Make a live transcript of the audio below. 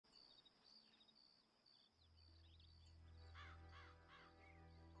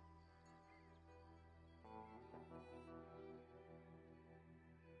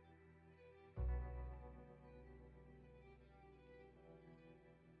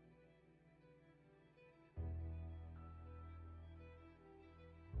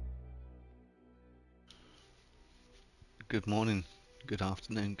Good morning, good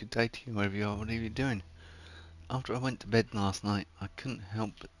afternoon, good day to you, wherever you are, whatever you're doing. After I went to bed last night, I couldn't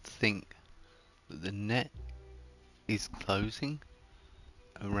help but think that the net is closing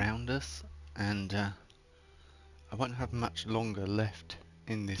around us, and I won't have much longer left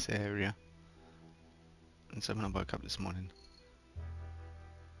in this area. And so when I woke up this morning,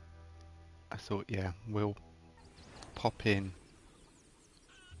 I thought, yeah, we'll pop in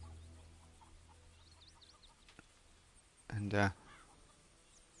and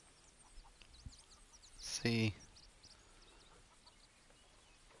see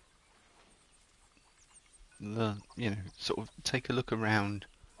sort of take a look around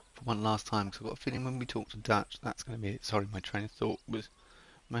for one last time, because I've got a feeling when we talk to Dutch, that's going to be it. Sorry, my train of thought was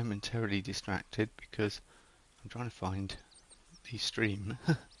momentarily distracted because I'm trying to find the stream.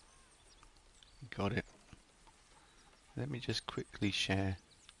 Got it. Let me just quickly share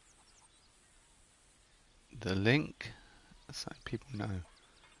the link so people know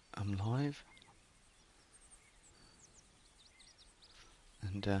I'm live.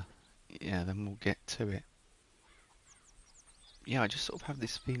 And yeah, then we'll get to it. Yeah, I just sort of have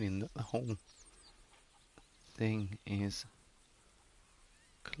this feeling that the whole thing is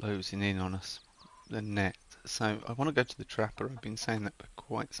closing in on us, the net. So I want to go to the trapper. I've been saying that for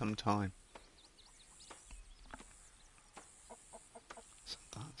quite some time. So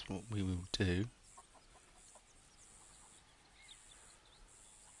that's what we will do.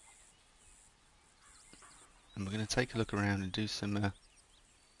 And we're going to take a look around and do some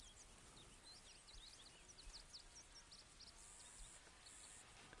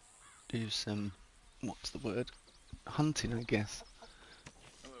what's the word? Hunting, I guess.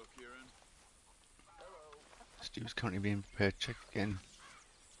 Hello, Kieran. Stu's currently being prepared. Check again.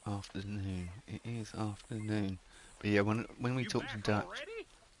 Afternoon. It is afternoon. But yeah, when we talk to Dutch, already?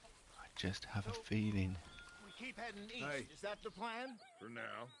 I just have a feeling. We keep heading east. Hey. Is that the plan? For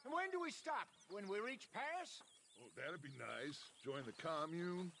now. And when do we stop? When we reach Paris? Oh, that'd be nice. Join the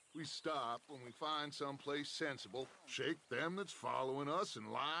commune. We stop when we find someplace sensible, shake them that's following us,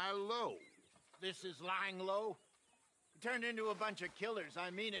 and lie low. This is lying low. We turned into a bunch of killers. I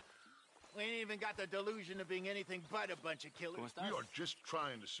mean it. We ain't even got the delusion of being anything but a bunch of killers. We are just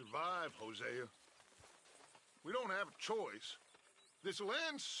trying to survive, Hosea. We don't have a choice. This'll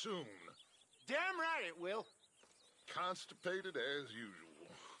end soon. Damn right it will. Constipated as usual.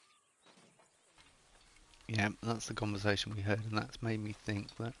 Yeah, that's the conversation we heard, and that's made me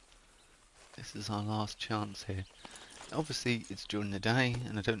think that this is our last chance here. Obviously, it's during the day,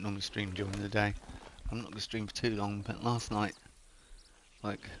 and I don't normally stream during the day. I'm not going to stream for too long, but last night,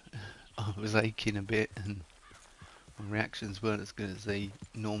 like, I was aching a bit, and my reactions weren't as good as they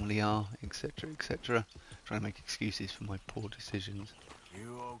normally are, etc., etc. Trying to make excuses for my poor decisions.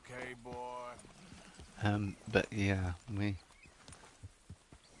 You okay, boy? But yeah,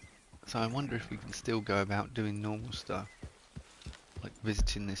 so I wonder if we can still go about doing normal stuff, like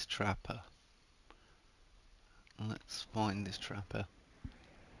visiting this trapper. Let's find this trapper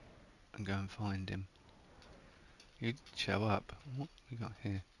and go and find him. He'd show up. What we got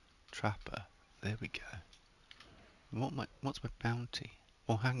here? Trapper. There we go. What's my bounty?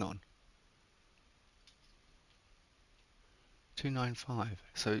 Oh, hang on. 295.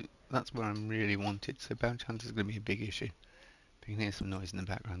 So that's where I'm really wanted. So bounty hunter is going to be a big issue. If you can hear some noise in the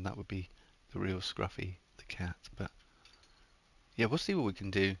background, that would be the real Scruffy, the cat. But yeah, we'll see what we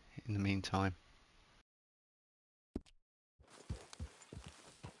can do in the meantime.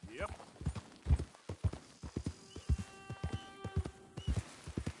 Yep.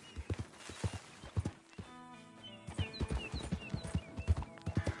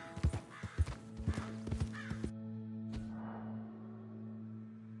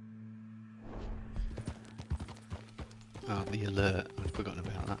 Oh, the alert. I'd forgotten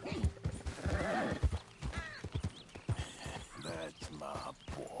about that. That's my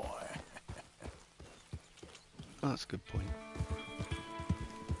boy. Oh, that's a good point.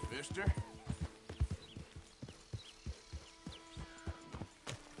 Mister?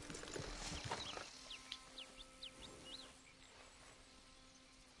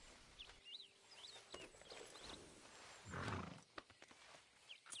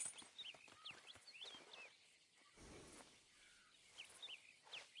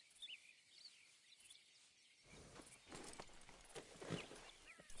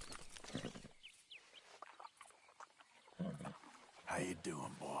 How you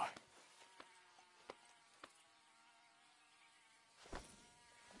doing, boy?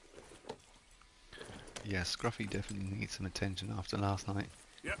 Yeah, Scruffy definitely needs some attention after last night.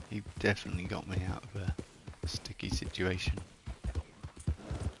 Yep. He definitely got me out of a sticky situation.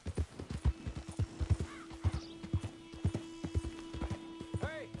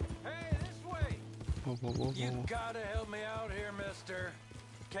 whoa. You gotta help me out here, mister.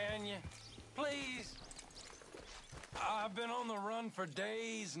 Can you? Please? I've been on the run for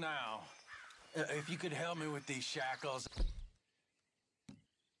days now. If you could help me with these shackles,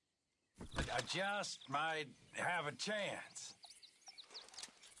 I just might have a chance.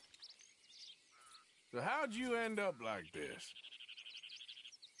 So how'd you end up like this?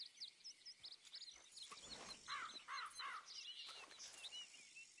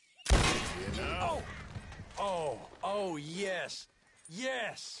 You know? Oh, yes.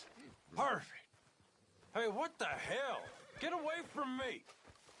 Yes. Perfect. Hey, what the hell? Get away from me.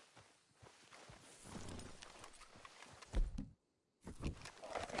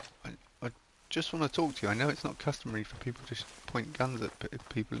 I just want to talk to you. I know it's not customary for people to point guns at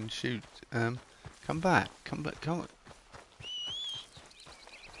people and shoot. Come back. Come back.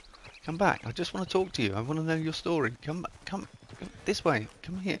 I just want to talk to you. I want to know your story. Come this way.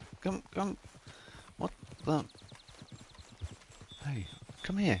 Come here. Come. What the? Hey,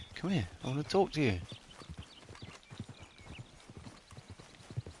 come here. I want to talk to you.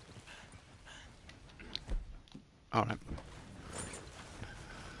 Alright.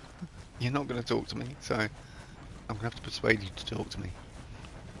 You're not going to talk to me, so I'm going to have to persuade you to talk to me.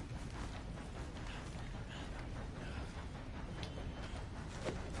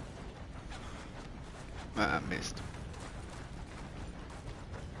 Ah, missed.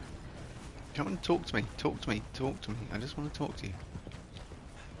 Come on, talk to me. I just want to talk to you.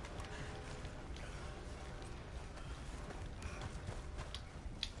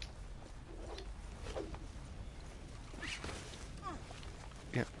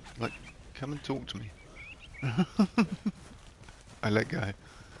 Yeah, like, come and talk to me. I let go.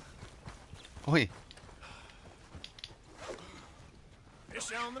 Oi!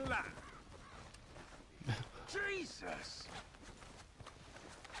 Fish on the line. Jesus!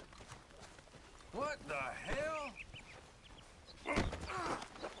 What the hell?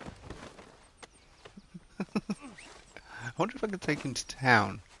 I wonder if I could take him to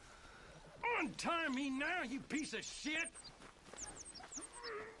town. Untie me now, you piece of shit!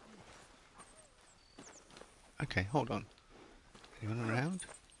 Okay, hold on. Anyone around?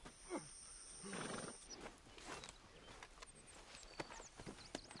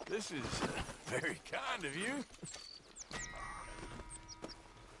 This is very kind of you.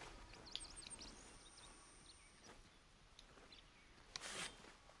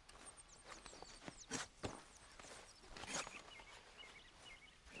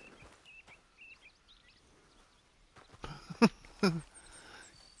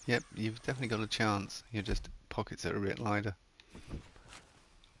 Yep, you've definitely got a chance. Your just pockets are a bit lighter.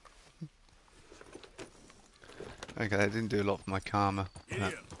 Okay, that didn't do a lot for my karma,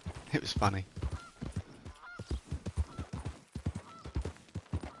 but it was funny.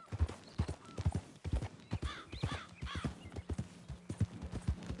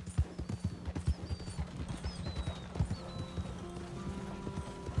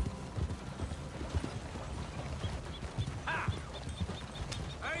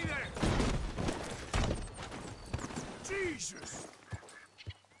 Hey there! Jesus!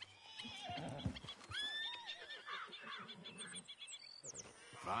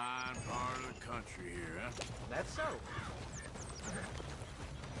 Fine part of the country here, huh? That's so.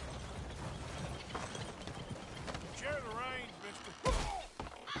 Share the reins, mister.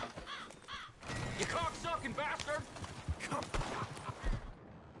 You cocksucking bastard!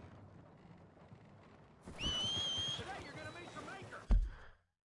 Today you're gonna meet your maker!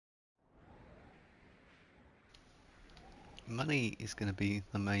 Money is going to be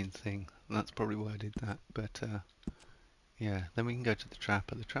the main thing, and that's probably why I did that, but yeah, then we can go to the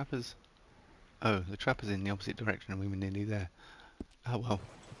trapper. The trapper's... Oh, the trapper's in the opposite direction and we were nearly there. Oh well.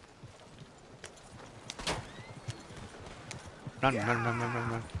 Run.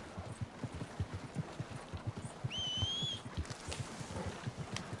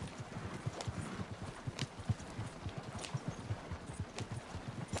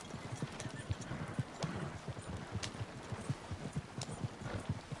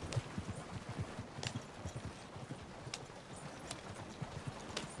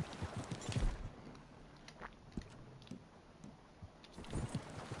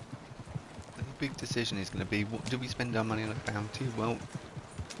 The big decision is going to be, what do we spend our money on a bounty? Well,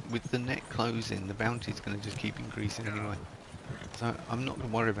 with the net closing, the bounty is going to just keep increasing anyway. So I'm not going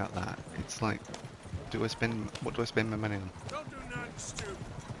to worry about that. It's like, what do I spend my money on? Don't do nothing stupid.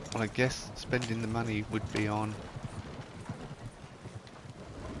 Well, I guess spending the money would be on...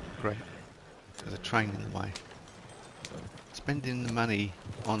 Great. There's a train in the way. Spending the money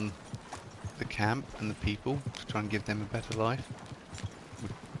on the camp and the people to try and give them a better life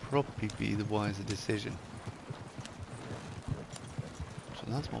would probably be the wiser decision. So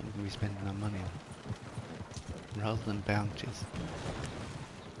that's what we're going to be spending our money on, rather than bounties.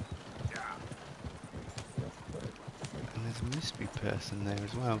 And there's a mystery person there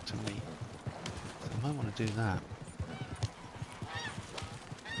as well to meet, so I might want to do that.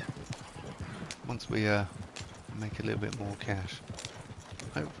 Once we make a little bit more cash,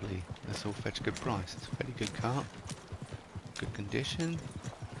 hopefully this will fetch a good price. It's a fairly good car, good condition.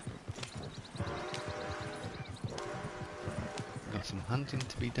 Got some hunting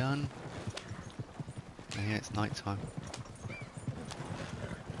to be done. And yeah, it's night time.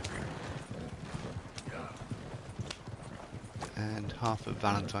 And half of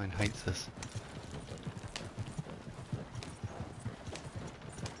Valentine hates us.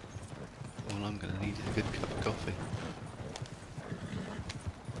 All I'm going to need is a good cup of coffee.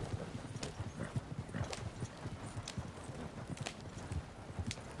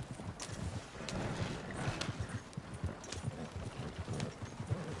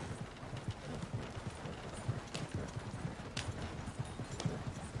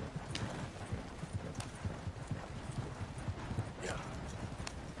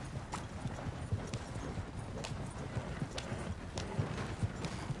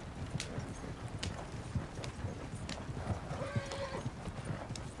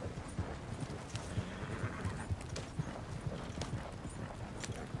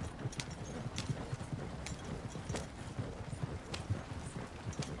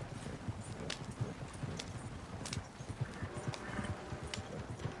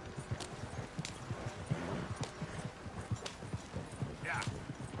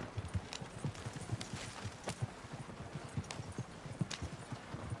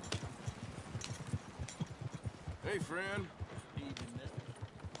 Hey, friend.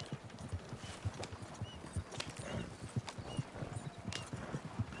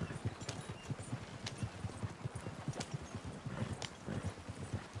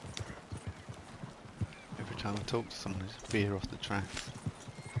 Every time I talk to someone, I just veer off the tracks.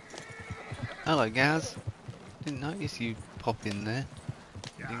 Hello, Gaz. Didn't notice you pop in there.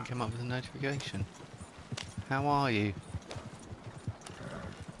 It didn't come up with a notification. How are you?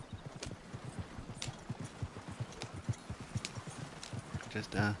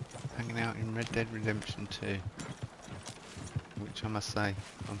 Just hanging out in Red Dead Redemption 2, which I must say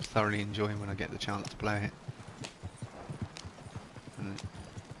I'm thoroughly enjoying when I get the chance to play it and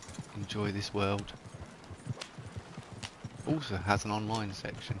enjoy this world. Also has an online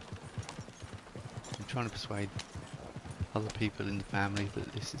section. I'm trying to persuade other people in the family that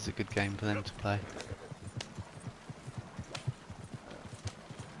this is a good game for them to play.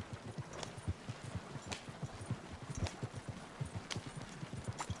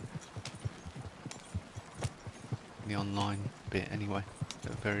 The online bit anyway,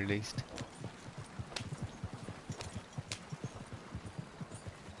 at the very least.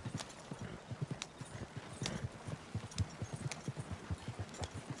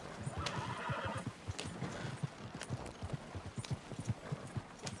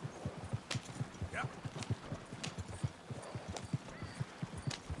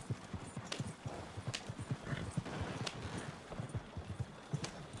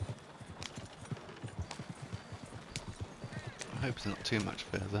 I hope it's not too much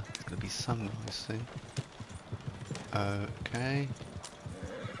further. It's going to be sunrise soon. Okay.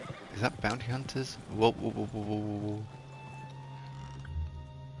 Is that bounty hunters? Whoa, whoa, whoa, whoa, whoa, whoa.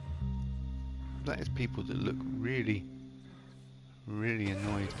 That is people that look really, really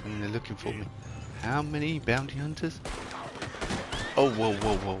annoyed when they're looking for me. How many bounty hunters? Oh, whoa,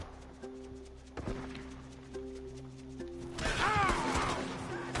 whoa, whoa.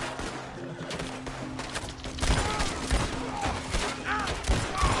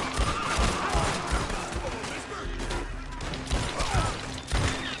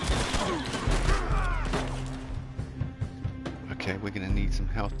 Okay, we're going to need some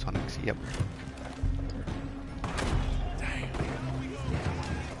health tonics, yep.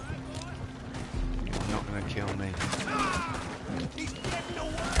 You're not going to kill me. He's getting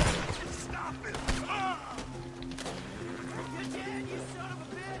away! Stop him! You're dead, you son of a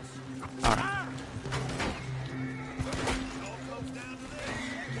bitch! Alright.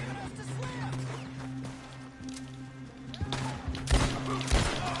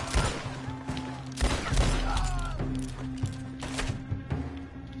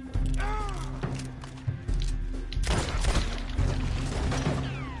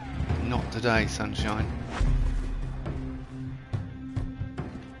 Not today, sunshine.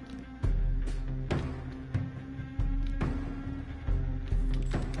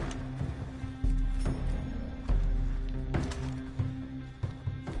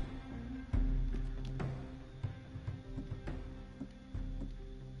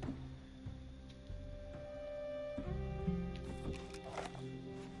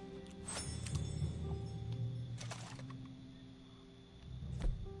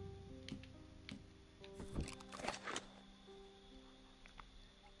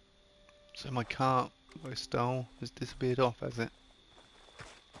 So my cart I stole has disappeared off, has it?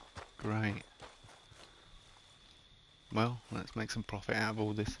 Great. Well, let's make some profit out of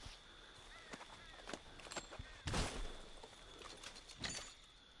all this.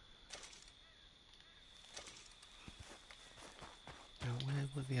 Now, where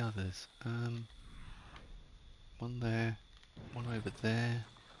were the others? One there, one over there.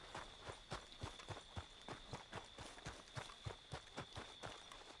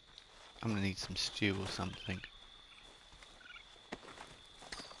 I'm gonna need some stew or something.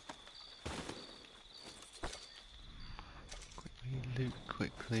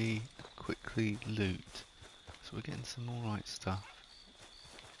 Quickly loot. So we're getting some alright stuff.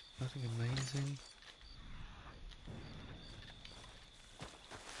 Nothing amazing.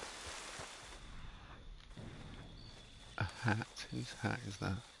 A hat. Whose hat is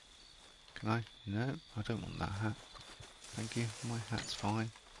that? Can I? No, I don't want that hat. Thank you. My hat's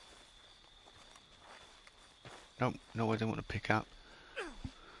fine. No, I don't want to pick up.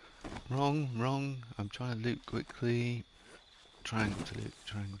 Wrong. I'm trying to loot quickly. Triangle to loot.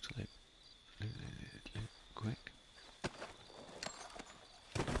 Loot, quick.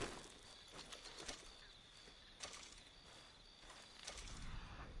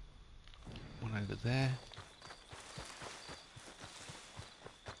 One over there.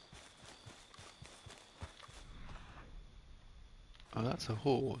 Oh, that's a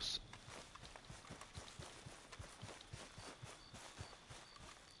horse.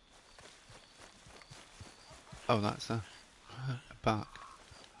 Oh, that's a buck.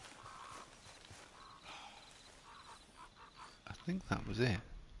 I think that was it.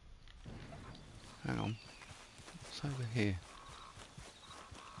 Hang on. What's over here?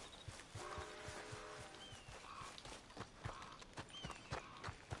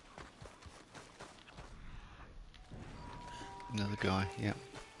 Another guy. Yep.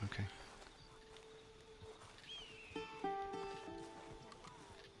 Okay.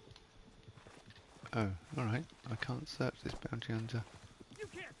 Oh, alright. I can't search this bounty hunter. You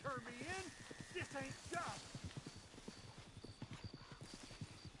can't turn me in. This ain't stuff.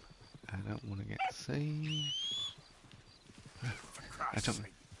 I don't want to get seen. I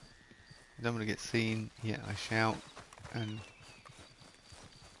don't want to get seen. Yeah, I shout and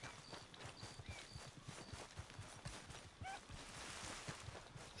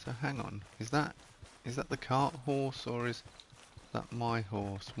so hang on. Is that the cart horse or is that my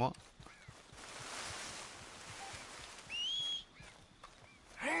horse? What?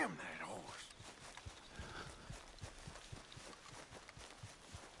 Damn that horse.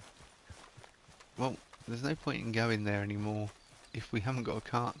 Well, there's no point in going there anymore if we haven't got a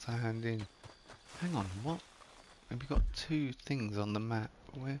cart to hand in. Hang on, what? We've got two things on the map.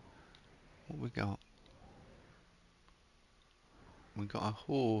 What we got? We've got a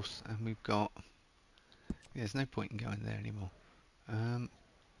horse and we've got... Yeah, there's no point in going there anymore.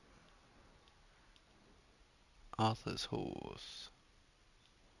 Arthur's horse.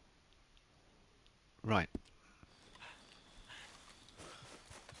 Right.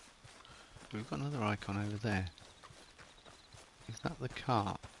 We've got another icon over there. Is that the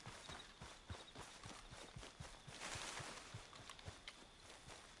cart?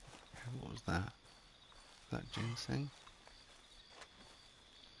 What was that? Is that ginseng?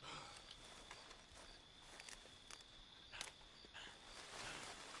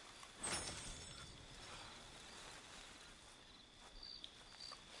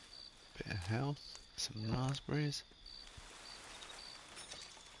 Bit of health, some raspberries.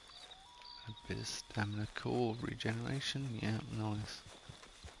 A bit of stamina core regeneration, yeah, nice.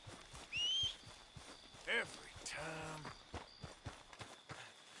 Every time.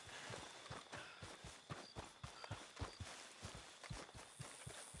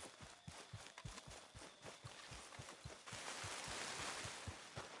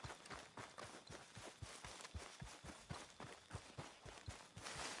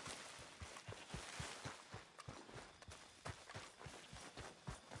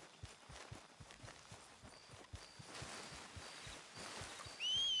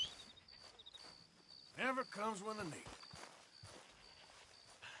 Never comes when I need it.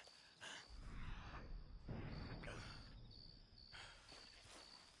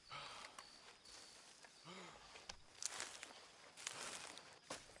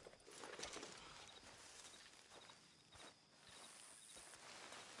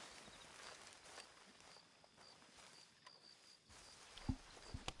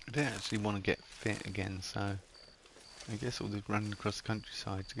 I don't actually want to get fit again, so I guess all this running across the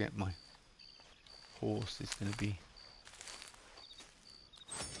countryside to get my horse is going to be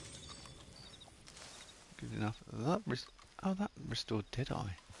good enough. That restored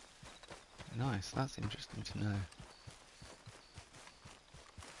Deadeye. Nice, that's interesting to know.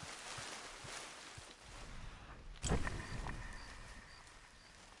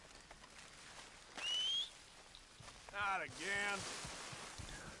 Not again.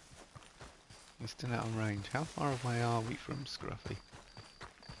 We're still out of range. How far away are we from Scruffy?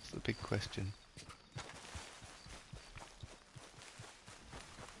 That's the big question.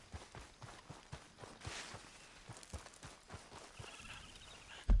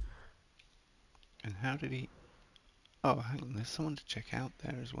 And how did he... Oh, hang on, there's someone to check out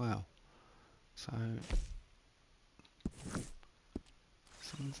there as well. So...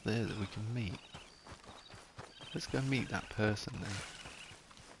 someone's there that we can meet. Let's go meet that person then.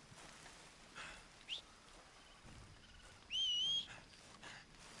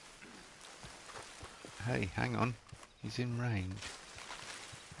 Hey, hang on. He's in range.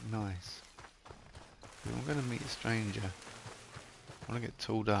 Nice. I'm going to meet a stranger. I want to get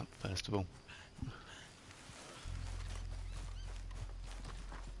tooled up first of all.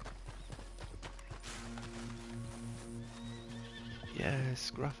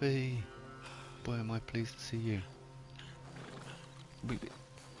 Yes, Scruffy. Boy, am I pleased to see you.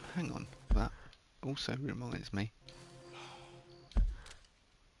 Hang on. That also reminds me.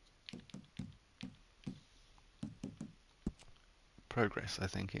 Progress, I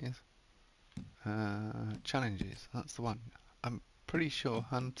think it is. Challenges. That's the one. I'm pretty sure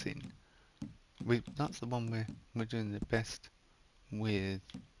hunting. That's the one we're doing the best with.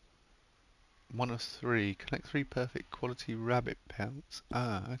 1 of 3. Collect 3 perfect quality rabbit pelts.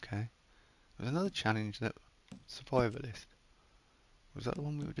 Ah, okay. There's another challenge that survivalist. Was that the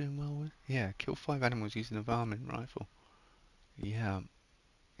one we were doing well with? Yeah, kill 5 animals using a varmint rifle. Yeah,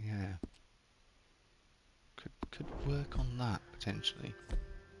 yeah. Could work on that potentially.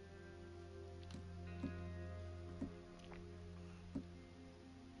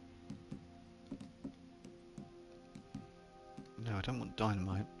 No, I don't want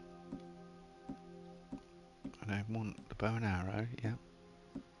dynamite. I don't want the bow and arrow. Yeah.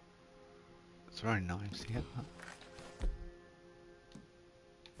 Throwing knives. Yeah.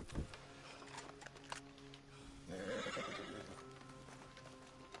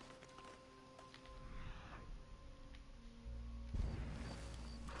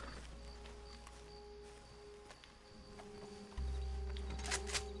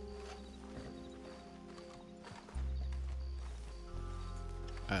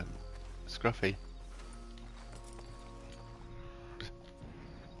 Scruffy.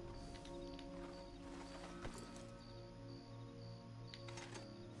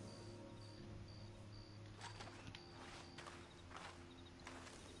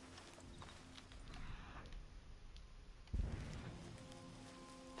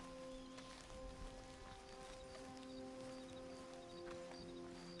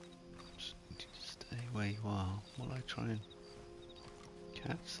 Stay where you are while I try and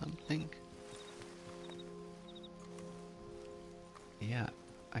catch something. Yeah,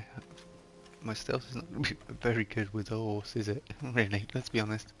 I have. My stealth is not going to be very good with a horse, is it? Really, let's be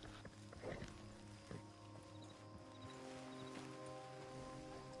honest.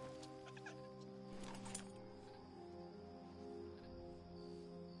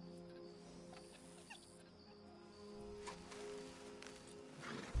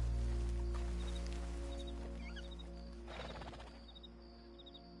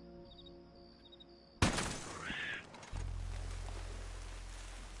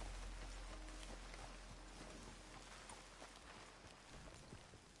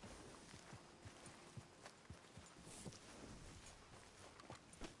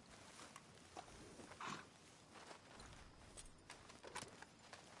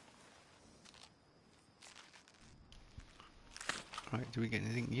 Right, do we get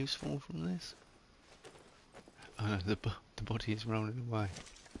anything useful from this? Oh no, the body is rolling away.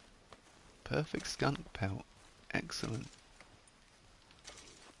 Perfect skunk pelt. Excellent.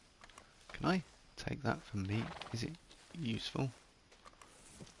 Can I take that for meat? Is it useful?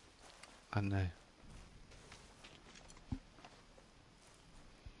 I don't know.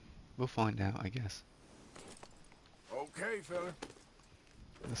 We'll find out, I guess. Okay, fella.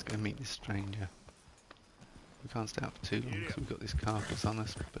 Let's go meet this stranger. We can't stay out for too long because we've got this carcass on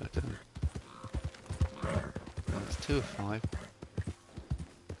us, but well, it's 2 of 5.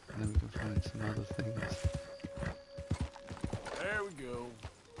 And then we can find some other things. There we go.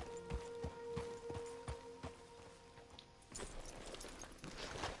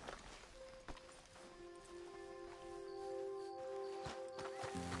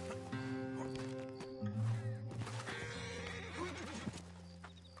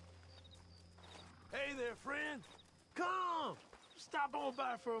 Hey there, friend. Come! Stop on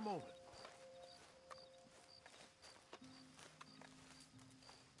by for a moment.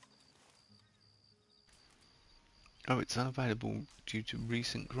 Oh, it's unavailable due to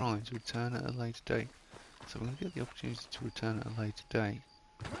recent crimes. Return at a later date. So I'm going to get the opportunity to return at a later date.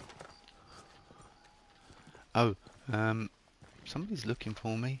 Oh, somebody's looking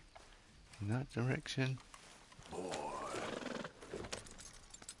for me in that direction.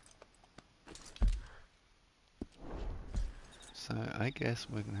 So I guess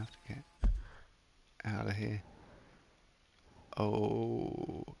we're going to have to get out of here.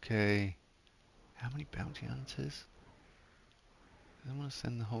 Okay. How many bounty hunters? I want to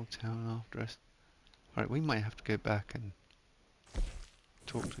send the whole town after us. Alright, we might have to go back and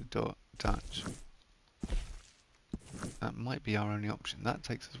talk to Dutch. That might be our only option. That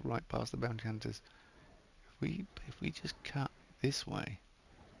takes us right past the bounty hunters. If we just cut this way,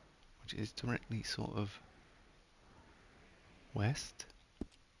 which is directly sort of west.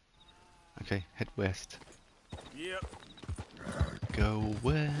 Okay, head west. Yep. Go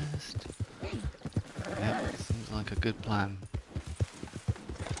west. Yep, seems like a good plan.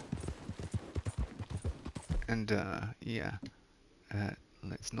 And yeah,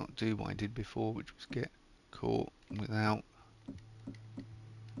 let's not do what I did before, which was get caught without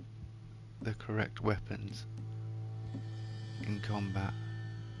the correct weapons in combat.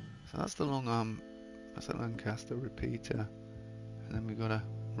 So that's the long arm, that's a Lancaster repeater, and then we've got a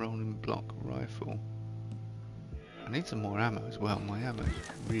rolling block rifle. I need some more ammo as well. My ammo is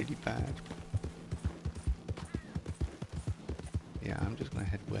really bad. Yeah, I'm just gonna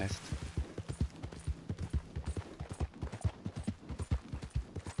head west.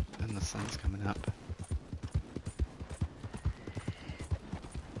 And the sun's coming up.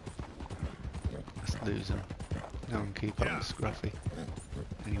 Let's lose them. No one can keep up with Scruffy.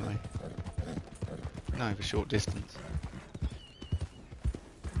 Anyway. No, over short distance.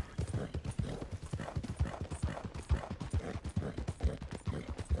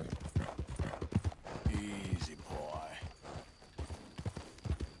 Easy, boy.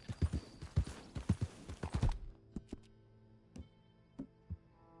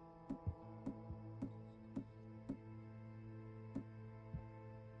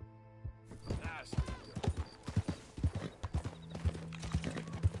 Nice.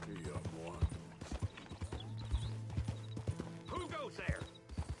 Here, boy. Who goes there?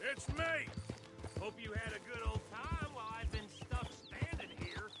 It's me. Hope you had a good old time while I've been stuck standing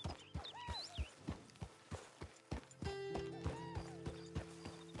here.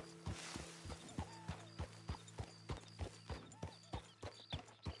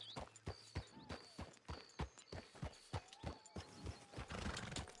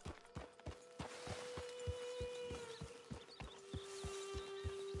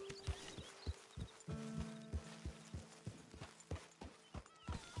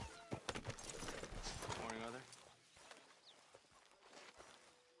 Morning, Mother.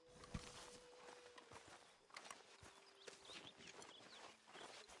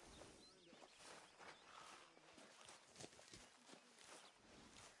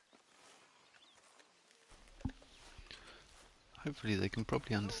 Hopefully they can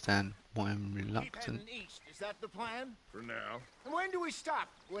probably understand why I'm Keep reluctant. heading east. Is that the plan? For now. And when do we stop?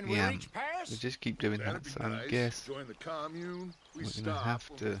 When we Yeah, reach Paris? we just keep doing That'd that, be so I nice. guess Join the commune. We we're gonna stop have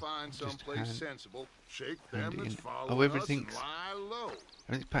when to we find just someplace hand- sensible. Shake hand them it that's in. following Oh, us everything's- and lie low.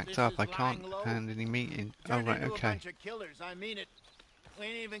 everything's packed This up. is I can't lying low? hand any meat in. Oh Turned right, into a okay. bunch of killers. I mean it. We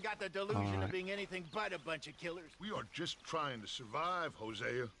ain't even got the delusion Alright. of being anything but a bunch of killers. We are just trying to survive,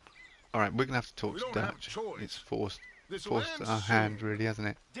 Hosea. All right, we're gonna have to talk We to don't have a Dutch. choice. It's forced This'll end our hand, soon. really, hasn't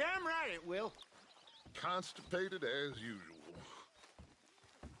it? Damn right it will. Constipated as usual.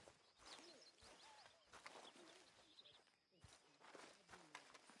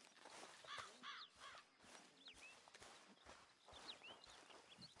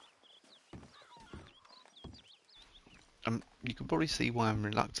 You can probably see why I'm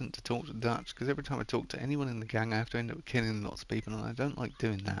reluctant to talk to Dutch, because every time I talk to anyone in the gang, I have to end up killing lots of people, and I don't like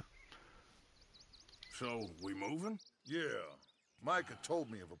doing that. So, we moving? Yeah. Micah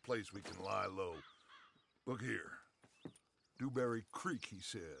told me of a place we can lie low. Look here. Dewberry Creek, he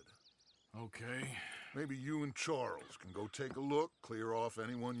said. Okay. Maybe you and Charles can go take a look, clear off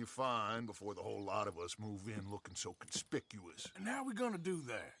anyone you find before the whole lot of us move in looking so conspicuous. And how we gonna do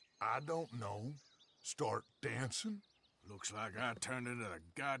that? I don't know. Start dancing? Looks like I turned into a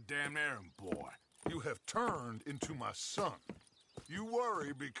goddamn errand boy. You have turned into my son. You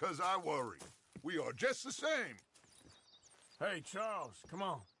worry because I worry. We are just the same. Hey, Charles, come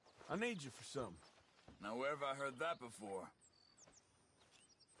on. I need you for something. Now, where have I heard that before?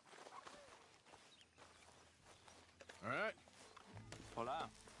 All right. Hola.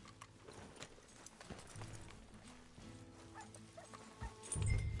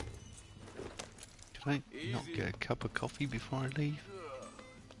 Can I not get a cup of coffee before I leave?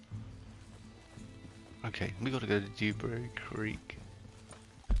 Okay, we gotta go to Dewberry Creek.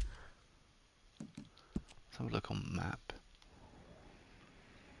 Let's have a look on the map.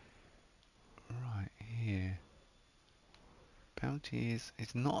 Right here. Bounty is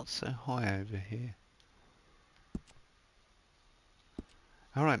not so high over here.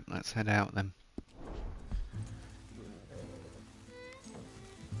 Alright, let's head out then.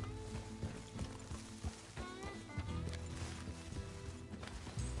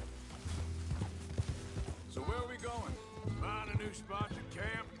 So where are we going? Find a new spot to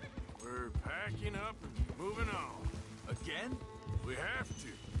camp. We're packing up and moving on. Again? We have to.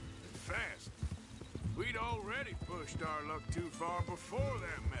 And fast. We'd already pushed our luck too far before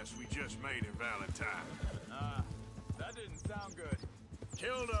that mess we just made in Valentine. That didn't sound good.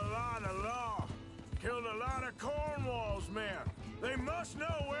 Killed a lot of law. Killed a lot of Cornwall's men. They must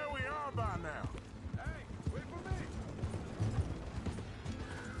know where we are by now. Hey, wait for me.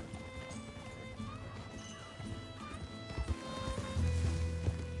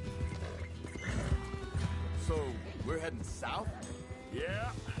 So, we're heading south?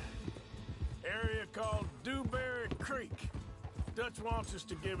 Yeah. Area called Dewberry Creek. Dutch wants us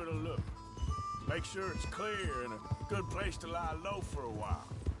to give it a look. Make sure it's clear and a good place to lie low for a while.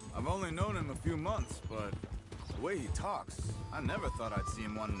 I've only known him a few months, but the way he talks, I never thought I'd see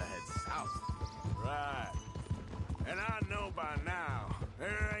him wanting to head south. Right. And I know by now,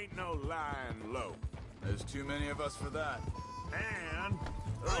 there ain't no lying low. There's too many of us for that. And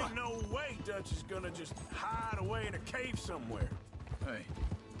there ain't no way Dutch is gonna just hide away in a cave somewhere. Hey,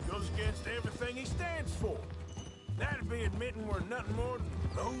 Goes against everything he stands for. That'd be admitting we're nothing more than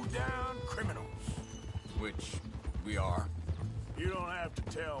low-down criminals. which we are. You don't have to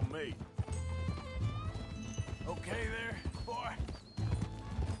tell me. Okay there, boy?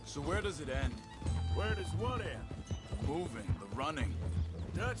 So where does it end? Where does what end? The moving, the running.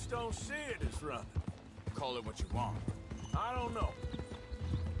 Dutch don't see it as running. Call it what you want. I don't know.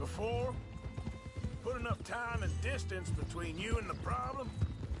 Before, put enough time and distance between you and the problem,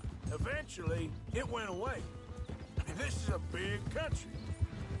 eventually it went away. I mean, this is a big country.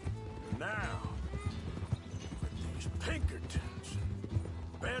 Now, with these Pinkertons,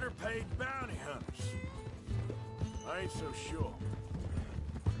 better paid bounty hunters, I ain't so sure.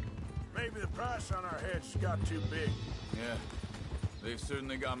 Maybe the price on our heads got too big. Yeah, they've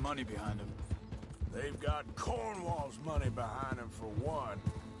certainly got money behind them. They've got Cornwall's money behind them for one,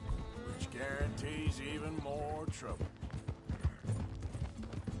 which guarantees even more trouble.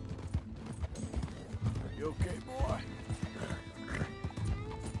 You okay, boy?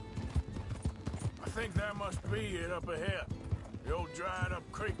 I think that must be it up ahead. The old dried up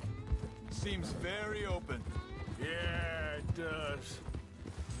creek. Seems very open. Yeah, it does.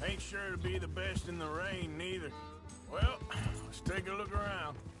 Ain't sure to be the best in the rain, neither. Well, let's take a look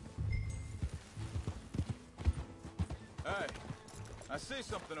around. Hey, I see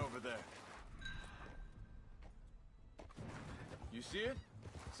something over there. You see it?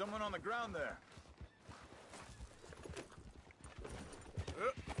 Someone on the ground there.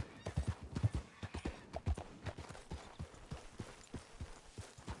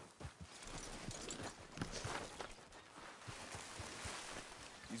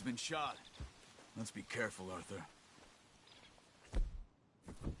 He's been shot. Let's be careful, Arthur.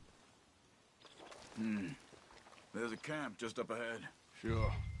 There's a camp just up ahead.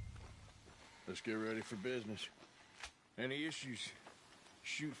 Sure. Let's get ready for business. Any issues?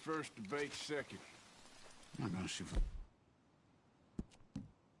 Shoot first, debate second. I'm not gonna shoot.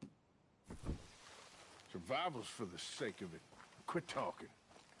 Survival's for the sake of it. Quit talking.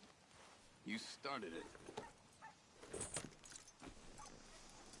 You started it.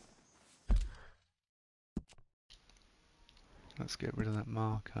 Let's get rid of that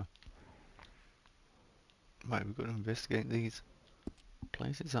marker. Right, we've got to investigate these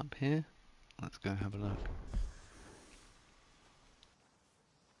places up here. Let's go have a look.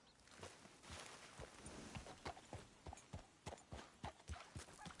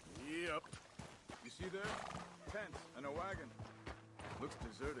 Yep. You see there? Tents and a wagon. Looks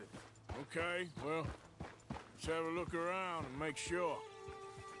deserted. Okay, well, let's have a look around and make sure.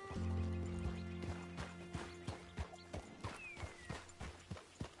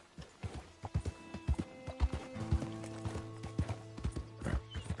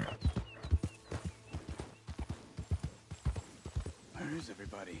 Where is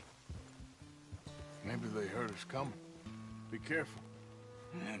everybody? Maybe they heard us coming. Be careful.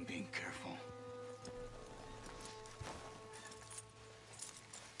 I'm being careful.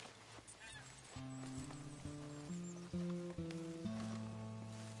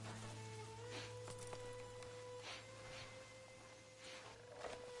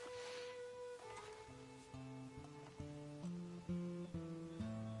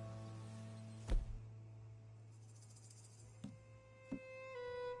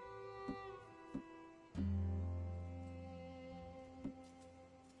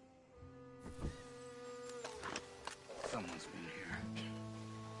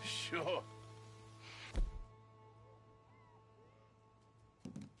 Sure.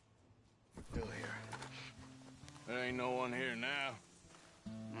 Still here. There ain't no one here now.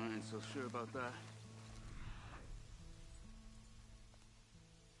 I ain't so sure about that.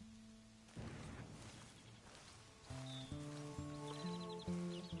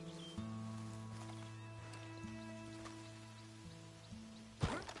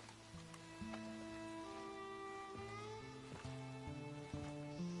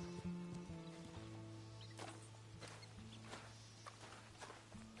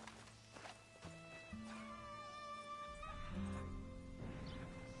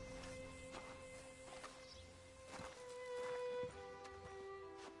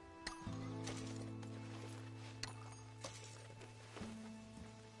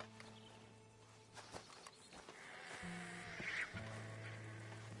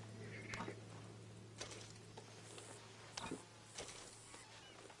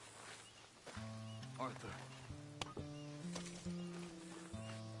 Arthur.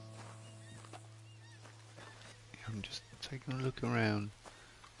 I'm just taking a look around.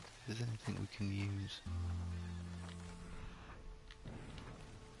 If there's anything we can use.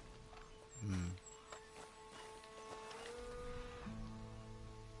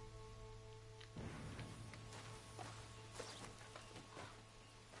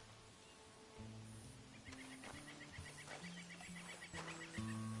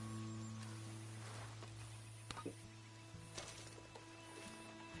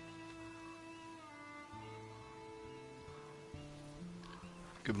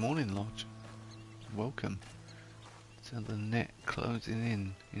 Good morning, Lodge. Welcome to the net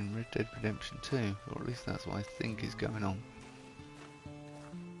closing in Red Dead Redemption 2, or at least that's what I think is going on.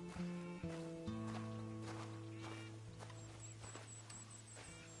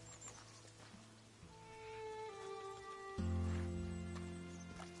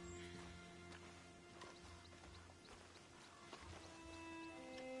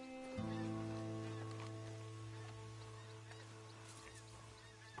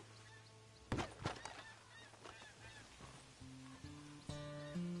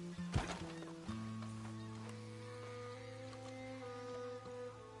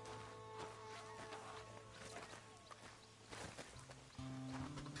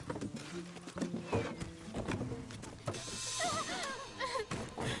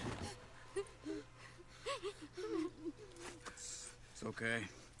 It's okay.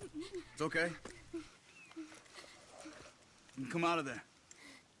 It's okay. You come out of there.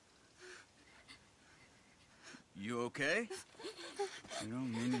 You okay? You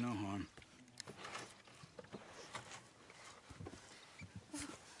don't mean you no harm.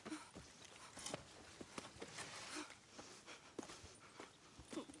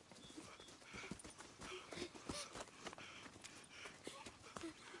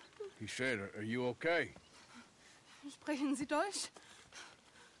 He said, are you okay? Sprechen Sie Deutsch?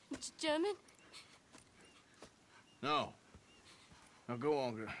 German? No. Now go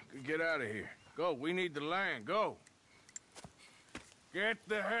on, get out of here. Go, we need the land, go. Get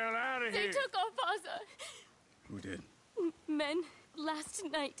the hell out of They here. took our father. Who did? Men, last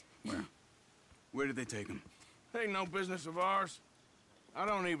night. Where? Where did they take him? Ain't no business of ours. I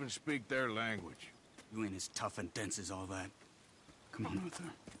don't even speak their language. You ain't as tough and dense as all that. Come on, Arthur.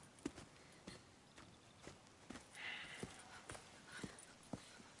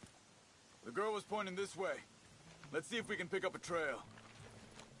 The girl was pointing this way. Let's see if we can pick up a trail.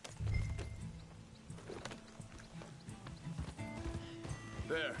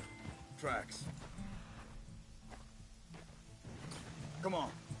 There. Tracks. Come on.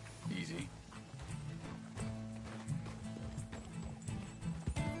 Easy.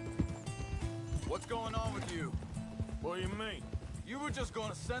 What's going on with you? What do you mean? You were just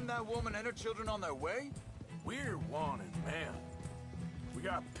gonna send that woman and her children on their way? We're wanted, man. We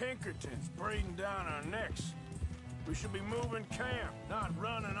got Pinkertons breathing down our necks. We should be moving camp, not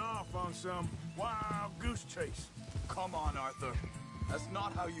running off on some wild goose chase. Come on, Arthur. That's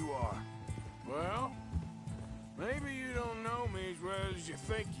not how you are. Well, maybe you don't know me as well as you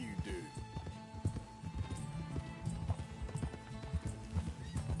think you do.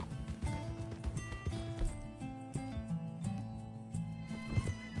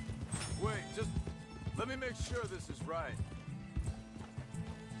 Wait, just let me make sure this is right.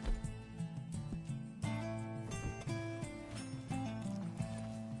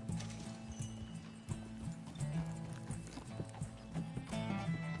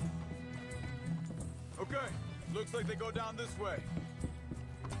 Okay, looks like they go down this way.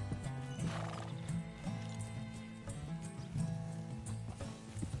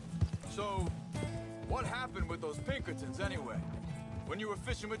 So, what happened with those Pinkertons anyway? when you were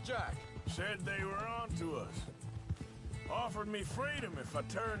fishing with Jack. Said they were on to us. Offered me freedom if I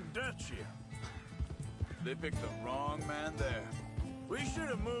turned Dutch here. They picked the wrong man there. We should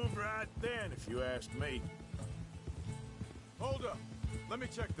have moved right then, if you asked me. Hold up. Let me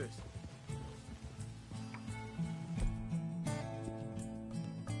check this.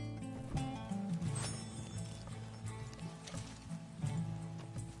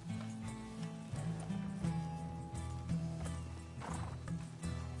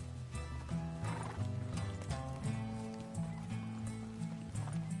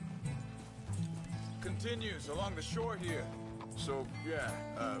 Continues along the shore here. So, yeah,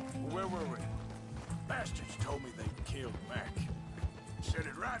 where were we? Bastards told me they killed Mac. Said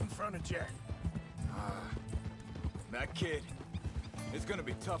it right in front of Jack. That kid. It's gonna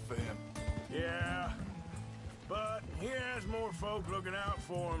be tough for him. Yeah, but he has more folk looking out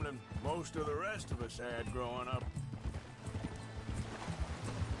for him than most of the rest of us had growing up.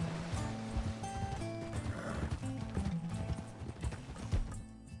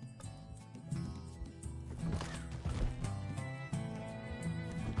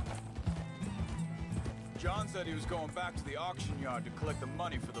 John said he was going back to the auction yard to collect the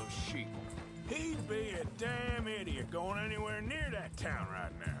money for those sheep. He'd be a damn idiot going anywhere near that town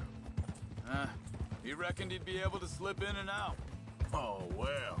right now. He reckoned he'd be able to slip in and out. Oh,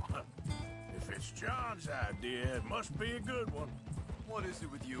 well. If it's John's idea, it must be a good one. What is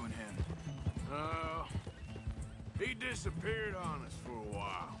it with you and him? He disappeared on us for a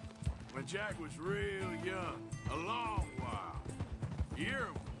while. When Jack was real young. A long while. Year.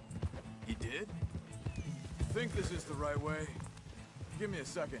 He did? Think this is the right way? Give me a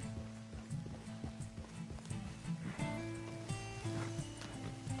second.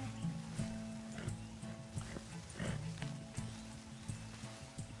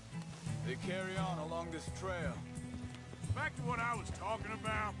 They carry on along this trail. Back to what I was talking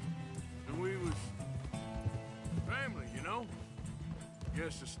about. And we was family, you know?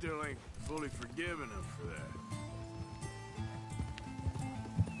 Guess I still ain't fully forgiven him for that.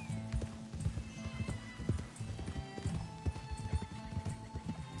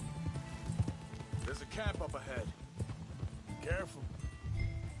 There's a camp up ahead. Careful.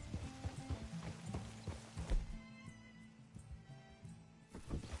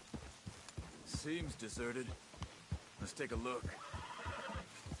 Seems deserted. Let's take a look.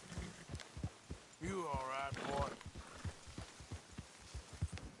 You all right, boy?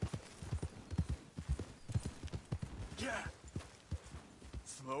 Yeah.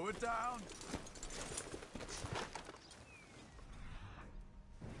 Slow it down.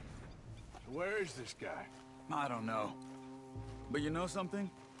 Where is this guy? I don't know. But you know something?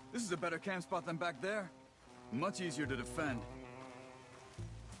 This is a better camp spot than back there. Much easier to defend.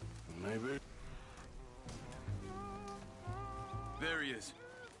 Maybe. There he is.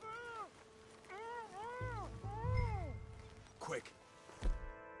 Quick.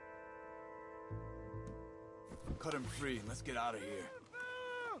 Cut him free and let's get out of here.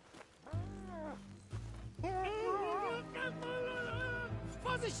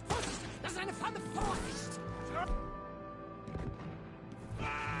 Vorsicht, Vorsicht! Das ist eine Falle! Vorsicht!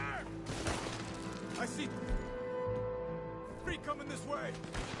 I see... Free coming this way!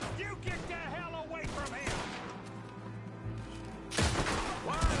 You get the hell away from him!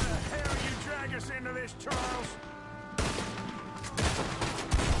 Why the hell you drag us into this, Charles?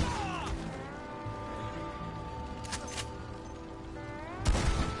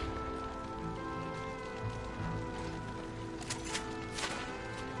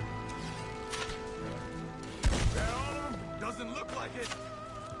 Doesn't look like it.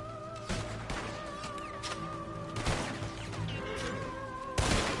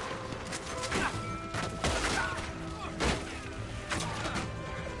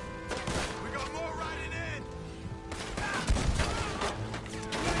 We got more riding in.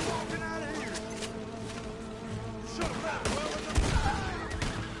 We're walking out of here. Shut him back.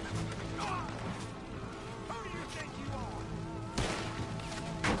 Who do you think you are?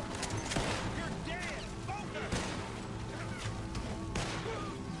 You're dead! Boulder!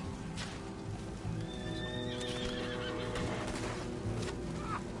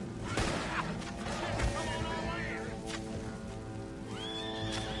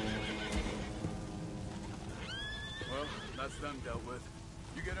 Well, that's them dealt with.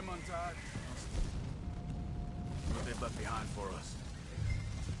 You get him untied. What they've left behind for us.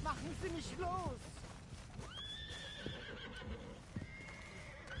 Machen Sie mich los!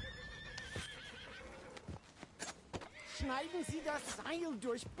 Schneiden Sie das Seil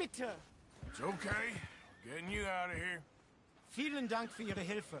durch, bitte! It's okay. Getting you out of here. Vielen Dank für Ihre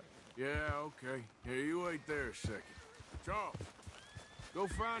Hilfe. Yeah, okay. Here, you wait there a second. Charles, Go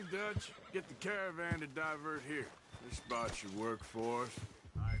find Dutch, get the caravan to divert here. This spot should work for us.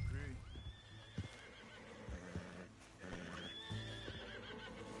 I agree.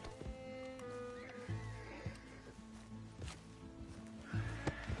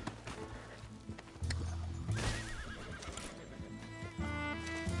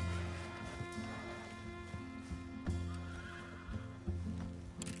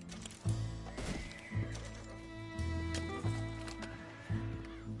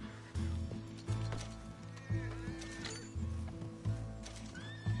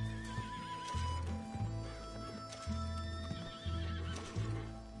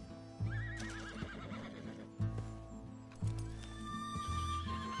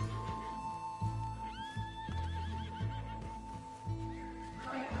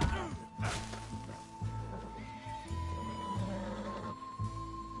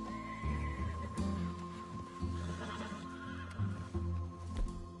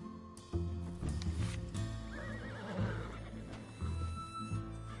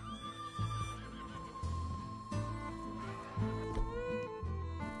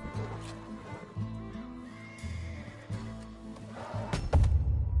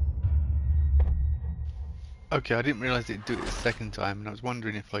 Okay, I didn't realise it'd do it the second time, and I was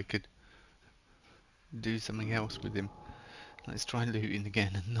wondering if I could do something else with him. Let's try looting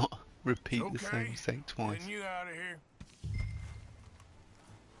again and not repeat the same mistake twice. Getting you out of here.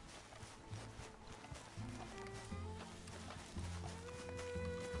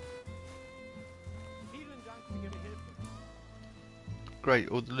 Vielen Dank für Ihre Hilfe. Great,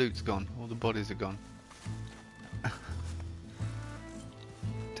 all the loot's gone, all the bodies are gone.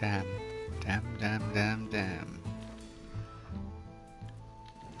 Damn. Damn.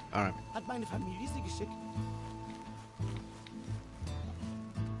 Alright, Hat meine Familie Sie geschickt?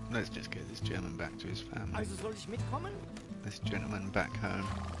 let's just get this German back to his family. Also soll ich mitkommen? This gentleman back home.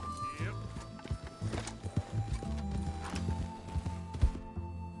 Yep.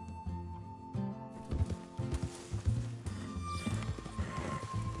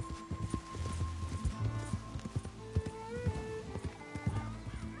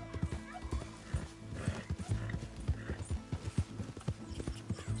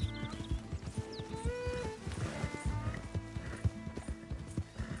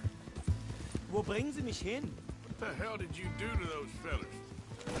 Wo bringen Sie mich hin? What the hell did you do to those fellas?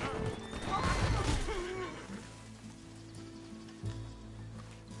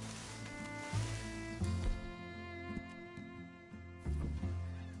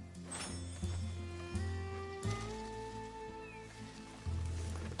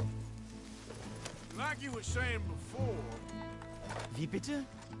 Like you were saying before, Wie bitte?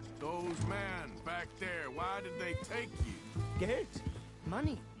 those men back there, why did they take you? Geld?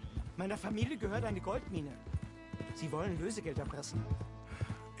 Money. Meiner Familie gehört eine Goldmine. Sie wollen Lösegeld erpressen.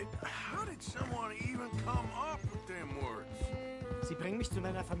 How did someone even come up with them words? Sie bringen mich zu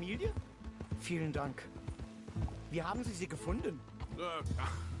meiner Familie? Vielen Dank. Wie haben Sie sie gefunden? Look,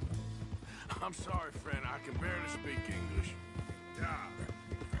 I'm sorry, friend. I can barely speak English. Ah.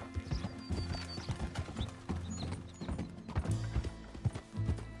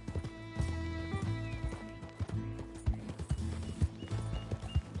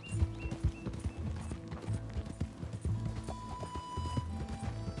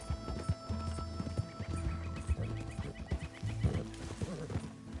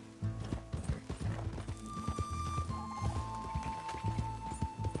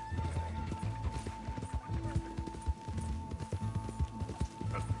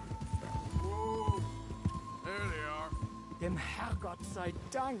 Whoa. There they are. Dem Herrgott sei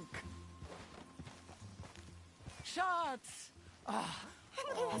Dank. Schatz!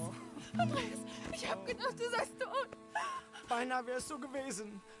 Andreas, ich hab gedacht, du seist tot. Beinahe wär's so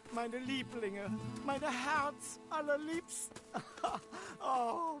gewesen. Meine Lieblinge, meine Herz allerliebst.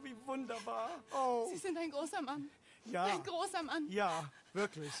 Oh, wie wunderbar. Oh, Sie sind ein großer Mann. ja. Ein großer Mann. Ja,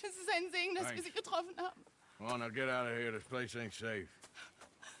 wirklich. Es ist ein Segen, dass wir Sie getroffen haben. Come on, now get out of here. This place ain't safe.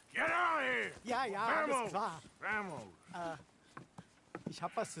 Get out of here! Ja, ja, alles klar. Vamos! Ich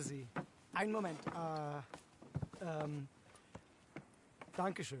hab was für Sie. Einen Moment.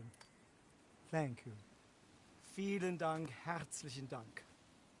 Dankeschön. Thank you. Vielen Dank, herzlichen Dank.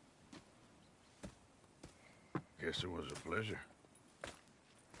 Guess it was a pleasure.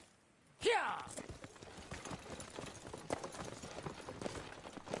 Ja!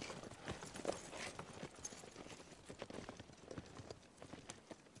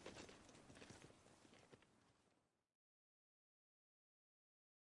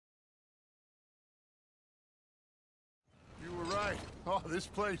 You were right. Oh, this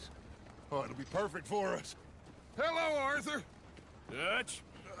place. Oh, it'll be perfect for us. Hello, Arthur. Dutch?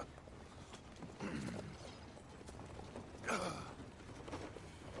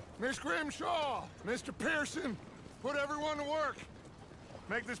 Miss Grimshaw, Mr. Pearson, put everyone to work.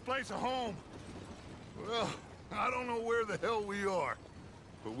 Make this place a home. Well, I don't know where the hell we are,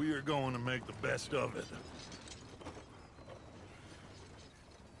 but we are going to make the best of it.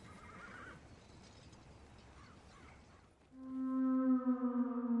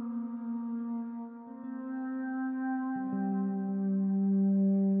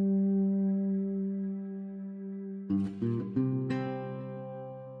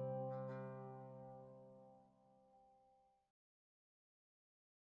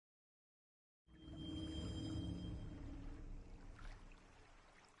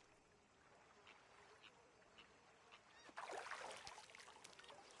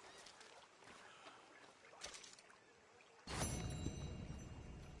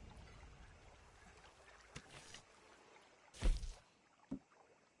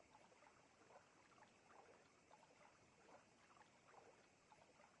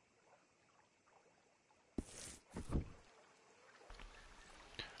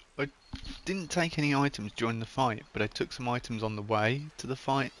 I didn't take any items during the fight, but I took some items on the way to the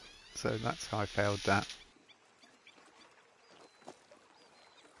fight, so that's how I failed that.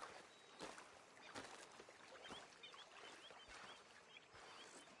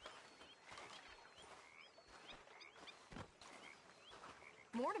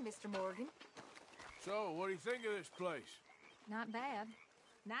 Morning, Mr. Morgan. So, what do you think of this place? Not bad.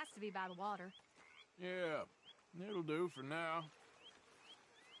 Nice to be by the water. Yeah, it'll do for now.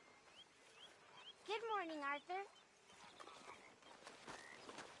 Good morning, Arthur.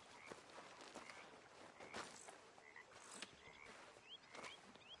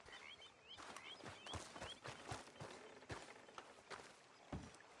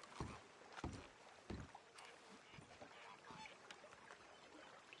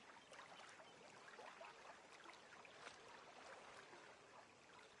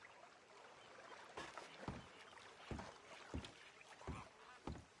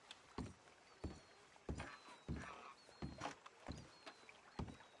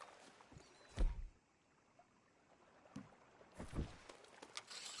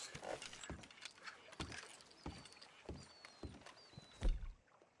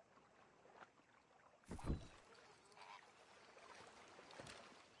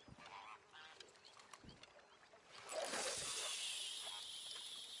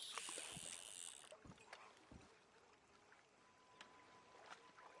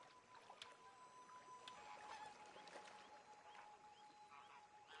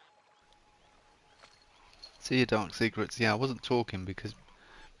 See you, Dark Secrets. Yeah, I wasn't talking because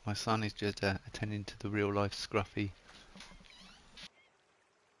my son is just attending to the real life Scruffy.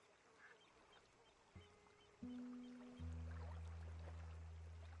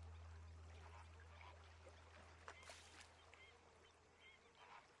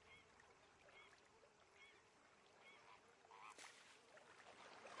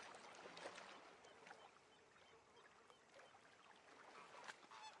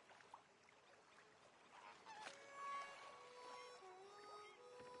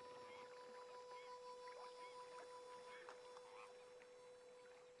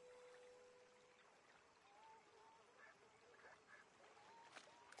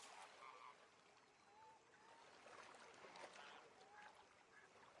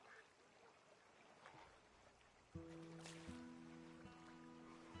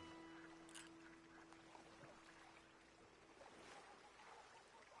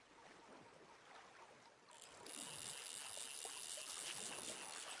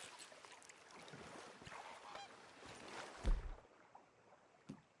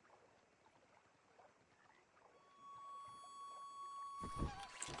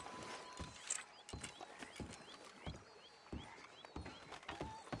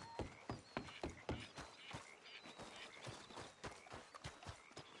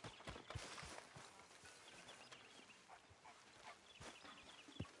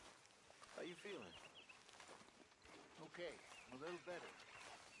 How you feeling? Okay, a little better.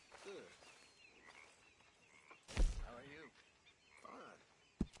 Good. How are you? Fine.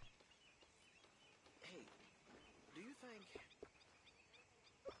 Hey, do you think...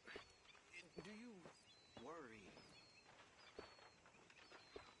 Do you worry...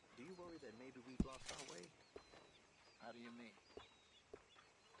 Do you worry that maybe we've lost our way? How do you mean?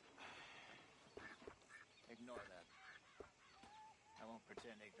 Ignore that. I won't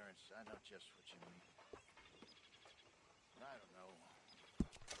pretend ignorance. I know just what you mean. I don't know.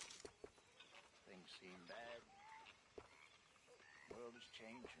 Things seem bad. World is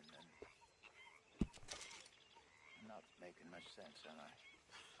changing, and not making much sense, am I?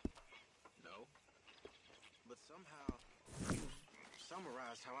 No. But somehow, you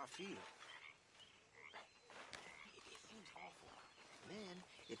summarized how I feel. It seems awful. Then,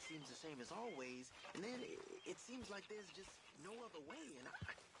 it seems the same as always. And then, it seems like there's just no other way. And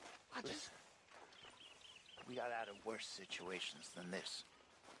I just... We got out of worse situations than this.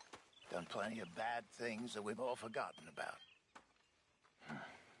 Done plenty of bad things that we've all forgotten about.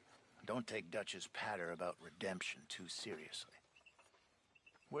 Don't take Dutch's patter about redemption too seriously.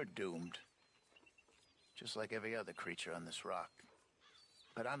 We're doomed. Just like every other creature on this rock.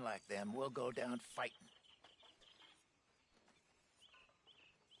 But unlike them, we'll go down fighting.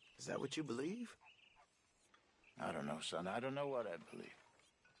 Is that what you believe? I don't know, son. I don't know what I believe.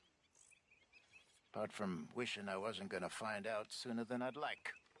 Apart from wishing I wasn't gonna find out sooner than I'd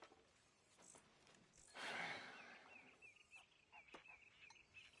like.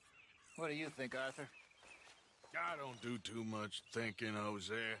 What do you think, Arthur? I don't do too much thinking,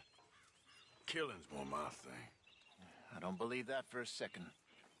 Hosea. Killing's more my thing. I don't believe that for a second.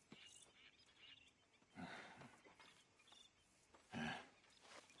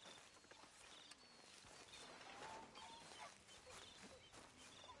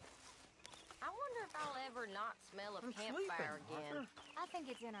 I wonder if I'll ever not smell a campfire again. I think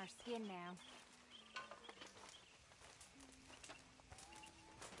it's in our skin now.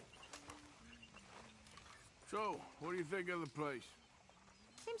 So, what do you think of the place?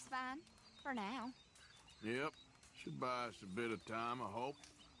 Seems fine. For now. Yep. Should buy us a bit of time, I hope.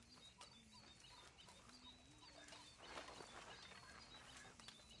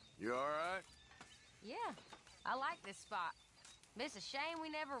 You all right? Yeah, I like this spot. It's a shame we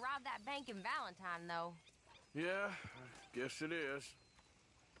never robbed that bank in Valentine, though. Yeah, I guess it is.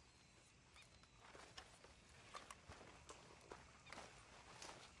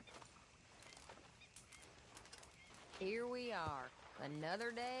 Here we are,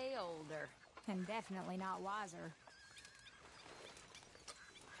 another day older. And definitely not wiser.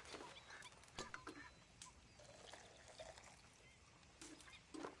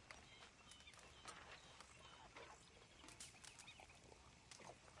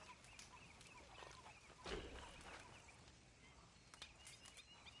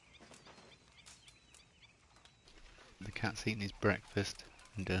 The cat's eating his breakfast,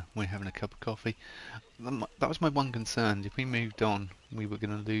 and we're having a cup of coffee. That was my one concern. If we moved on, we were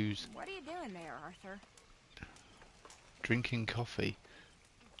going to lose What are you doing there, Arthur? drinking coffee.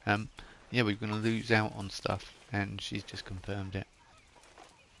 Yeah, we're going to lose out on stuff, and she's just confirmed it,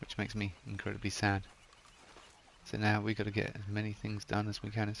 which makes me incredibly sad. So now we've got to get as many things done as we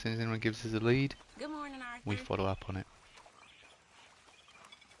can. As soon as anyone gives us a lead, Good morning, Arthur. we follow up on it.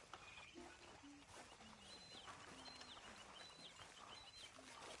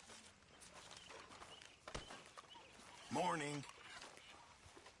 Morning.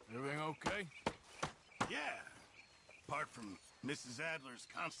 Everything okay? Yeah. Apart from Mrs. Adler's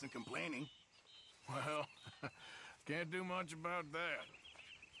constant complaining. Well, can't do much about that.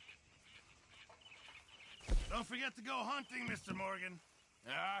 Don't forget to go hunting, Mr. Morgan.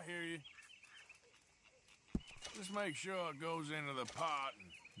 Yeah, I hear you. Just make sure it goes into the pot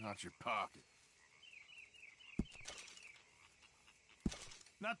and not your pocket.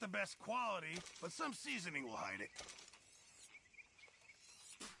 Not the best quality, but some seasoning will hide it.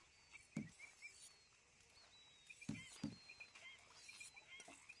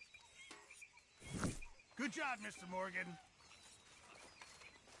 Good job, Mr. Morgan.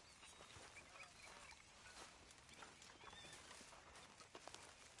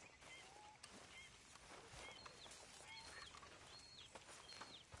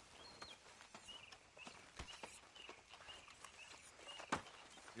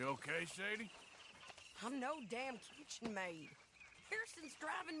 You okay, Sadie? I'm no damn kitchen maid. Pearson's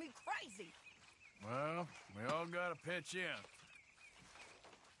driving me crazy. Well, we all gotta pitch in.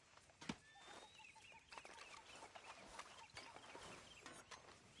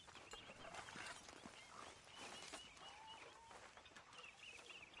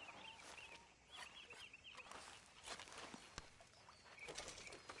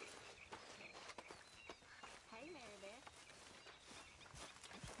 Hey, Marybeth.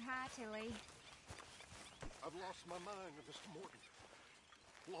 Hi, Tilly. I've lost my mind, Mr. Morgan.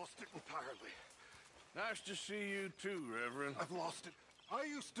 Lost it entirely. Nice to see you too, Reverend. I've lost it. I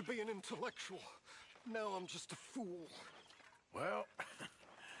used to be an intellectual. Now I'm just a fool. Well,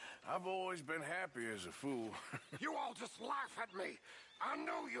 I've always been happy as a fool. You all just laugh at me. I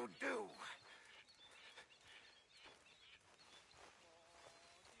know you do.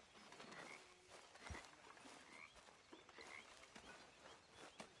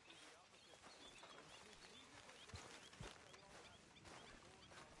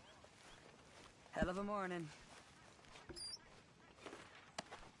 Hell of a morning.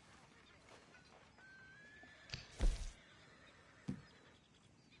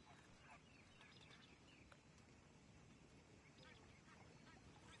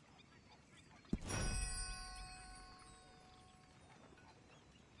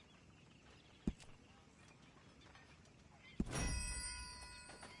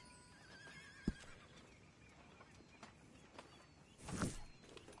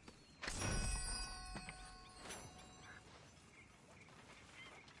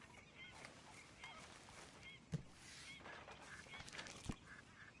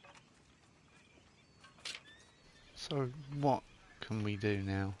 So what can we do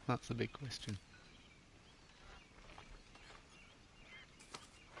now? That's the big question.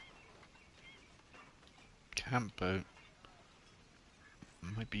 Camp boat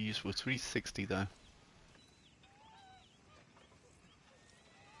might be useful. 360 though.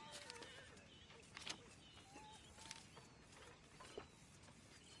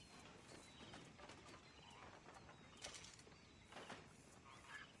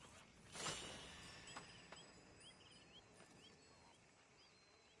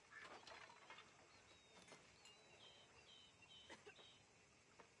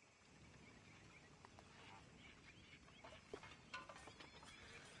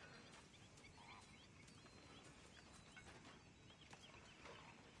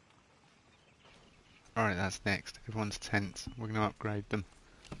 Alright, that's next. Everyone's tents. We're going to upgrade them.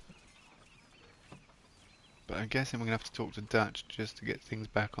 But I'm guessing we're going to have to talk to Dutch just to get things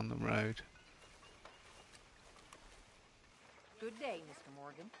back on the road. Good day, Mr.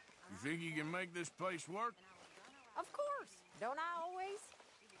 Morgan. You think you can make this place work? Of course. Don't I always?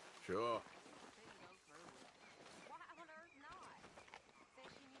 Sure.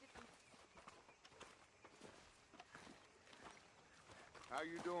 How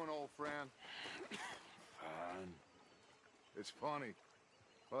you doing, old friend? Fine. It's funny,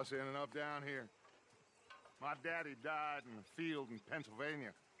 us ending up down here. My daddy died in the field in Pennsylvania,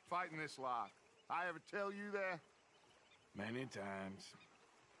 fighting this lot. I ever tell you that? Many times.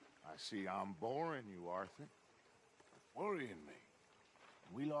 I see I'm boring you, Arthur. Worrying me.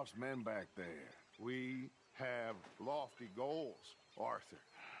 We lost men back there. We have lofty goals, Arthur.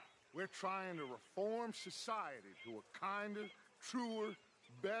 We're trying to reform society to a kinder, truer,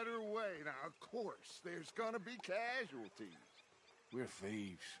 better way. Now, of course, there's gonna be casualties. We're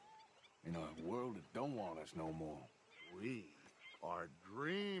thieves in a world that don't want us no more. We are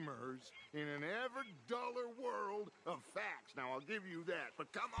dreamers in an ever duller world of facts. Now, I'll give you that,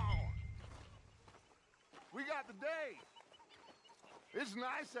 but come on. We got the day. It's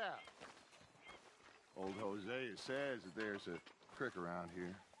nice out. Old Hosea says that there's a creek around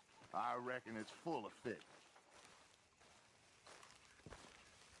here. I reckon it's full of fish.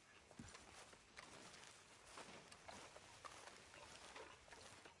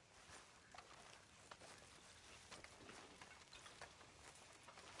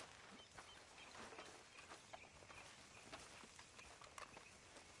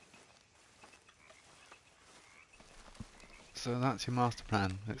 So that's your master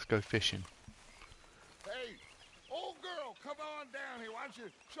plan. Let's go fishing. Hey, old girl, come on down here. Why don't you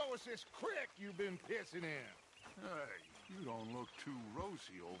show us this creek you've been pissing in? Hey, you don't look too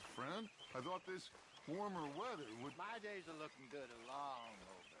rosy, old friend. I thought this warmer weather would... My days are looking good along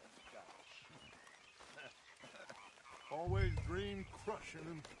over Scotch. Always dream crushing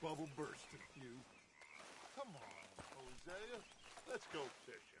and bubble bursting, you. Come on, Hosea. Let's go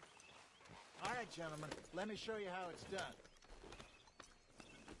fishing. All right, gentlemen. Let me show you how it's done.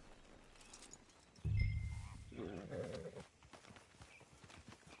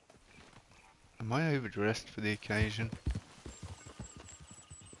 Am I overdressed for the occasion?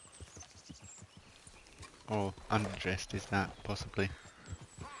 Or underdressed, is that possibly?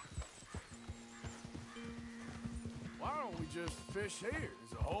 Why don't we just fish here?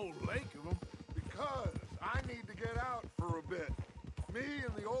 There's a whole lake of them. Because I need to get out for a bit. Me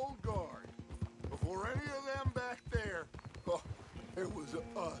and the old guard. Before any of them back there, oh, it was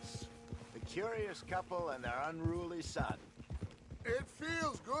us. The curious couple and their unruly son. It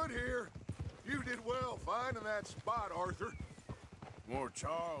feels good here. You did well finding that spot, Arthur. More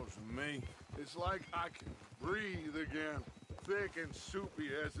Charles than me. It's like I can breathe again, thick and soupy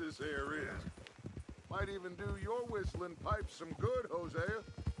as this air is. Might even do your whistling pipes some good, Hosea.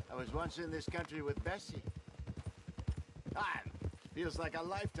 I was once in this country with Bessie. Feels like a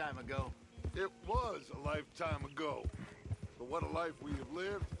lifetime ago. It was a lifetime ago. But what a life we have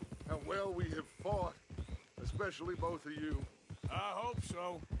lived, and well we have fought. Especially both of you. I hope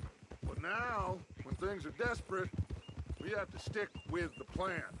so. But now, when things are desperate, we have to stick with the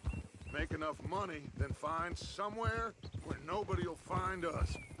plan. make enough money, then find somewhere where nobody will find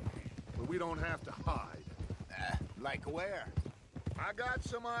us. Where we don't have to hide. Like where? I got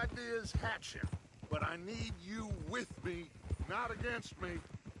some ideas hatching, but I need you with me, not against me.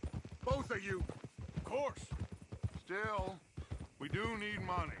 Both of you. Of course. Still, we do need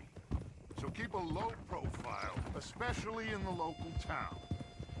money. So keep a low profile, especially in the local town.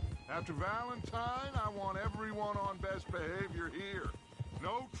 After Valentine, I want everyone on best behavior here.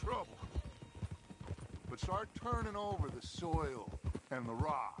 No trouble. But start turning over the soil and the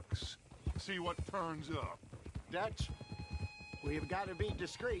rocks. See what turns up. Dutch, we've got to be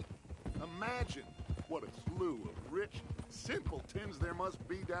discreet. Imagine what a slew of rich simpletons there must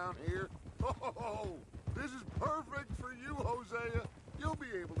be down here. Oh, this is perfect for you, Hosea. You'll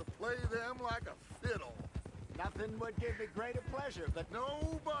be able to play them like a fiddle. Nothing would give me greater pleasure, but...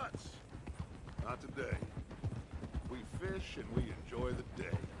 No buts. Not today. We fish and we enjoy the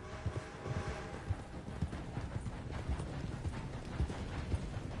day.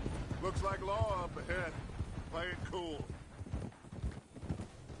 Looks like law up ahead. Play it cool.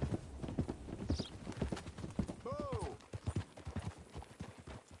 Boo!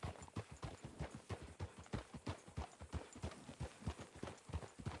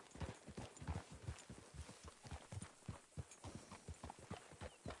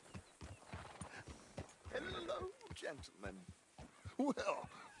 Hello, gentlemen. Well,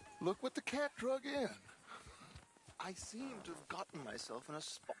 look what the cat drug in. I seem to have gotten myself in a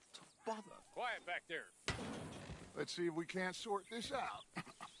spot of bother. Quiet back there. Let's see if we can't sort this out.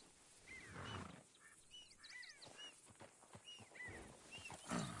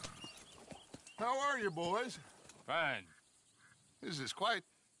 How are you, boys? Fine. This is quite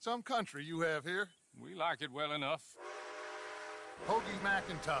some country you have here. We like it well enough. Hoagie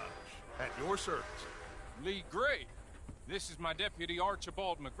McIntosh, at your service. Lee Gray. This is my deputy,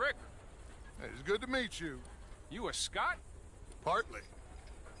 Archibald McGregor. It's good to meet you. You a Scot? Partly.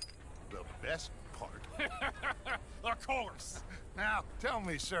 The best part. Of course. Now, tell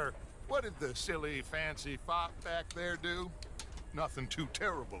me, sir, what did the silly, fancy fop back there do? Nothing too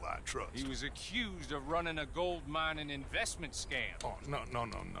terrible, I trust. He was accused of running a gold mining investment scam. Oh, no.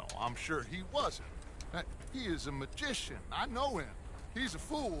 I'm sure he wasn't. He is a magician. I know him. He's a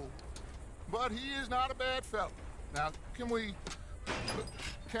fool, but he is not a bad fellow. Now, can we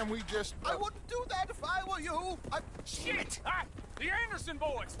just... I wouldn't do that if I were you. Shit! The Anderson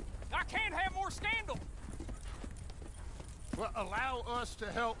boys! I can't have more scandal! Well, allow us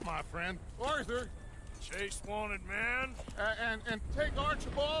to help, my friend. Arthur! Chase wanted man. And take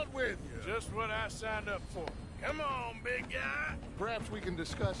Archibald with you. Just what I signed up for. Come on, big guy. Perhaps we can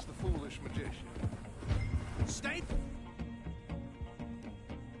discuss the foolish magician. State.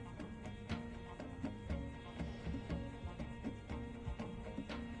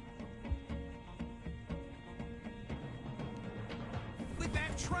 With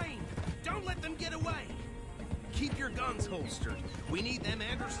that train, don't let them get away. Keep your guns holstered. We need them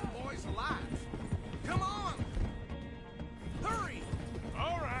Anderson boys alive. Come on! Hurry!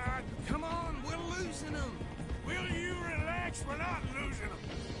 All right. Come on, we're losing them. Will you relax? We're not losing them.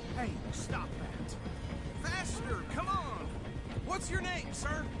 Hey, stop that. Faster, come on! What's your name,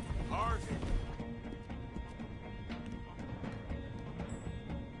 sir? Arthur.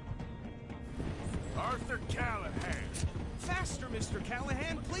 Arthur Callahan. Faster, Mr.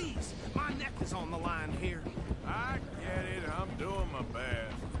 Callahan, please. My neck is on the line here. I get it. I'm doing my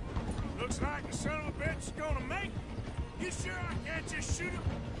best. Looks like the son of a bitch is gonna make it. You sure I can't just shoot him?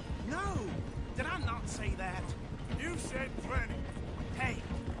 No! Did I not say that? You said plenty. Hey,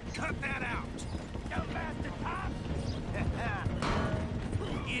 cut that out! You bastard cop!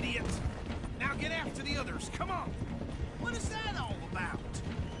 Idiot! Now get after the others, come on! What is that all about?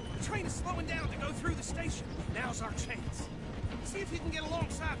 The train is slowing down to go through the station. Now's our chance. See if you can get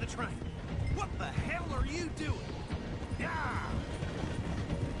alongside the train. What the hell are you doing? Yeah!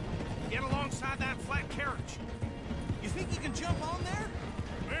 Get alongside that flat carriage. You think you can jump on there?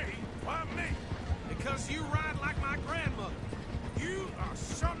 Me? Why me? Because you ride like my grandmother. You are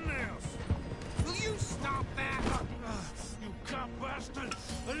something else. Will you stop that? You cop bastard!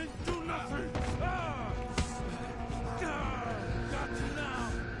 I didn't do nothing! Got you now!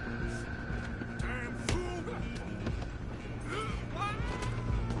 Damn fool!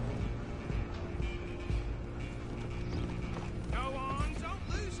 Go on, don't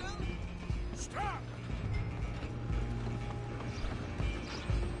lose them. Stop!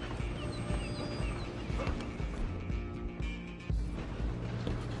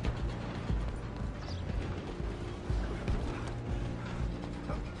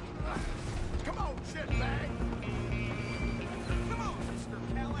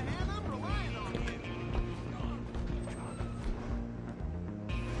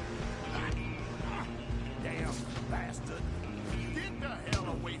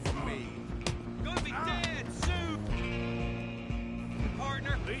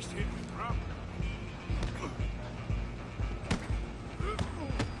 least hit me properly.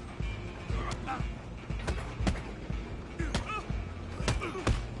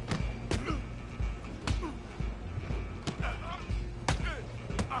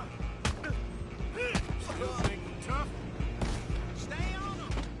 Still think we're tough? Stay on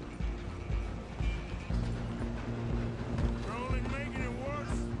them. We're only making it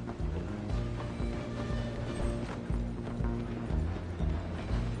worse.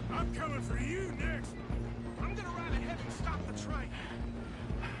 I'm coming for you next. I'm gonna ride ahead and stop the train.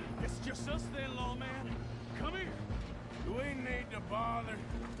 It's just us then, lawman. Come here. Do we need to bother?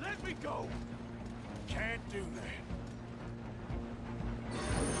 Let me go. Can't do that.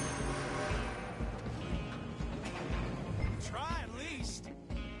 Try at least.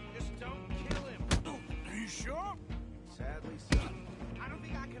 Just don't kill him. Are you sure? Sadly so. I don't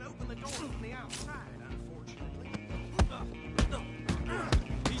think I can open the door from the outside, unfortunately.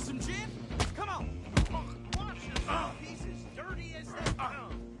 Need some gin? Come on. Watch yourself. He's as dirty as they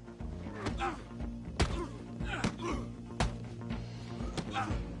come.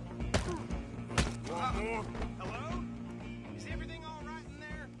 Want more? Hello? Is everything all right in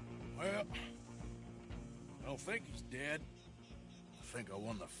there? Well, I don't think he's dead. I think I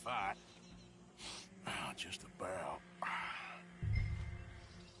won the fight. Just about.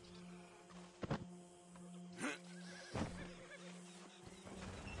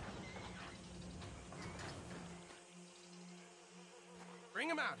 Bring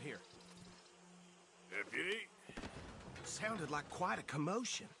him out here. Deputy? Sounded like quite a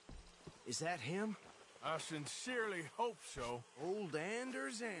commotion. Is that him? I sincerely hope so. Old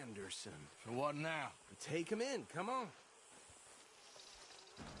Anders Anderson. So what now? Take him in, come on.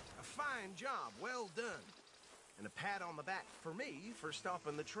 A fine job, well done. And a pat on the back for me for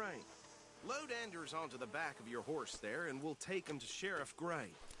stopping the train. Load Anders onto the back of your horse there, and we'll take him to Sheriff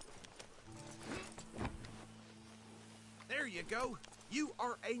Gray. There you go. You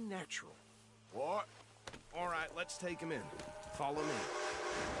are a natural. What? All right, let's take him in. Follow me.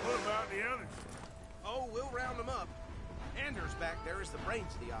 What about the others? Oh, we'll round them up. Anders back there is the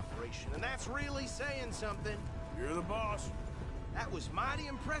brains of the operation, and that's really saying something. You're the boss. That was mighty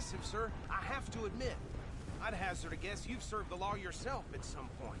impressive, sir. I have to admit. I'd hazard a guess you've served the law yourself at some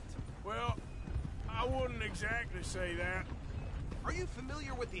point. Well, I wouldn't exactly say that. Are you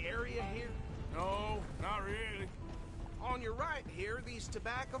familiar with the area here? No, not really. On your right here, these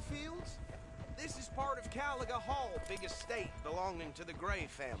tobacco fields? This is part of Caliga Hall, big estate belonging to the Gray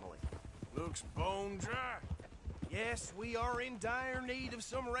family. Looks bone dry. Yes, we are in dire need of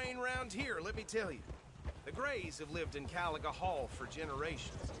some rain round here, let me tell you. The Grays have lived in Caliga Hall for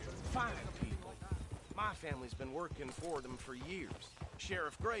generations. Fine people. My family's been working for them for years.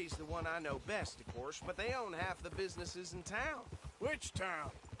 Sheriff Gray's the one I know best, of course, but they own half the businesses in town. Which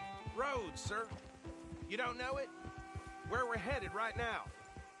town? Rhodes, sir. You don't know it? Where we're headed right now.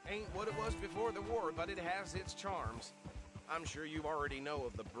 Ain't what it was before the war, but it has its charms. I'm sure you already know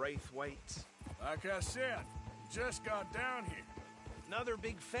of the Braithwaites. Like I said, just got down here. Another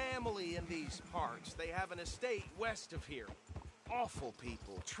big family in these parts. They have an estate west of here. Awful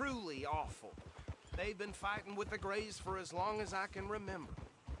people, truly awful. They've been fighting with the Grays for as long as I can remember.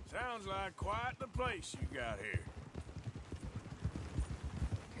 Sounds like quite the place you got here.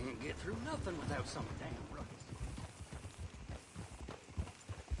 Can't get through nothing without some damn ruckus.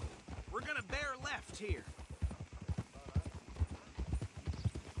 We're gonna bear left here.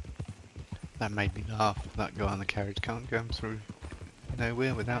 That made me laugh. That guy on the carriage can't go through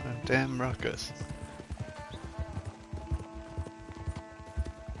nowhere without a damn ruckus.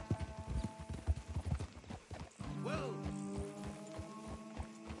 Whoa!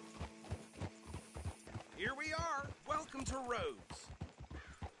 Here we are. Welcome to Rhodes.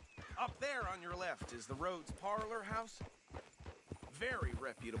 Up there on your left is the Rhodes Parlor House. Very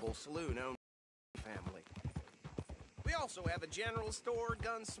reputable saloon owned by the family. We also have a general store,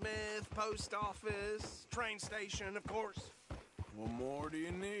 gunsmith, post office, train station, of course. What more do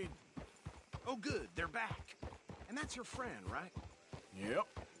you need? Oh, good, they're back. And that's your friend, right? Yep.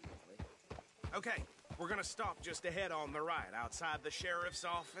 Okay, we're gonna stop just ahead on the right, outside the sheriff's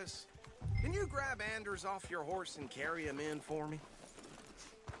office. Can you grab Anders off your horse and carry him in for me?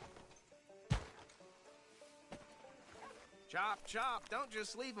 Chop, chop, don't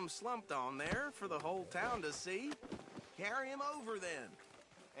just leave him slumped on there for the whole town to see. Carry him over, then.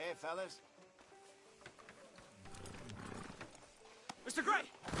 Hey, fellas. Mr. Gray!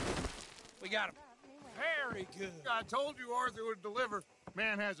 We got him. Very good. I told you Arthur would deliver.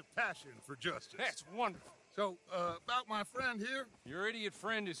 Man has a passion for justice. That's wonderful. So, about my friend here? Your idiot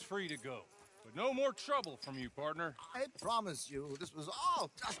friend is free to go. but no more trouble from you, partner. I promise you this was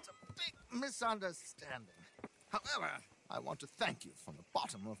all just a big misunderstanding. However, I want to thank you from the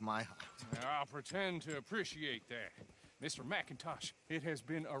bottom of my heart. I'll pretend to appreciate that. Mr. McIntosh, it has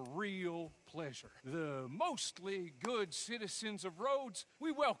been a real pleasure. The mostly good citizens of Rhodes,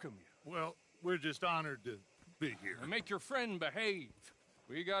 we welcome you. Well, we're just honored to be here. And make your friend behave.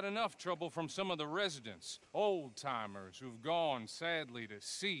 We got enough trouble from some of the residents, old-timers who've gone, sadly, to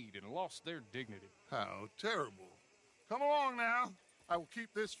seed and lost their dignity. How terrible. Come along now. I will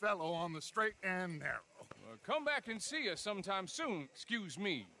keep this fellow on the straight and narrow. Come back and see us sometime soon. Excuse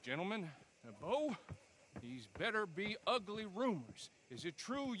me, gentlemen. Bo, these better be ugly rumors. Is it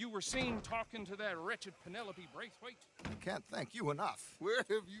true you were seen talking to that wretched Penelope Braithwaite? I can't thank you enough. Where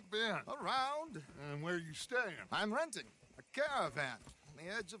have you been? Around. And where are you staying? I'm renting a caravan on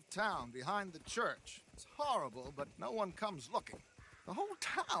the edge of town behind the church. It's horrible, but no one comes looking. The whole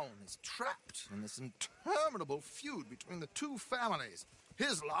town is trapped in this interminable feud between the two families.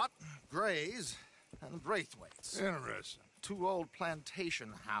 His lot, Gray's, and Braithwaite's. Interesting. Two old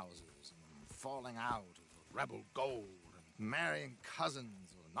plantation houses, and falling out of rebel gold, and marrying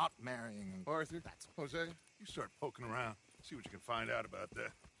cousins or not marrying. Arthur, Jose, you start poking around. See what you can find out about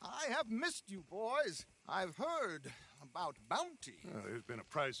that. I have missed you, boys. I've heard about bounty. Well, there's been a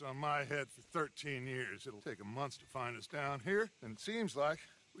price on my head for 13 years. It'll take a month to find us down here, and it seems like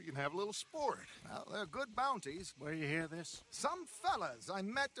we can have a little sport. Well, they're good bounties. Where you hear this? Some fellas I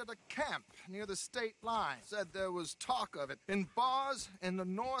met at a camp near the state line said there was talk of it in bars in the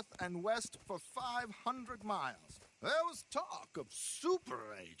north and west for 500 miles. There was talk of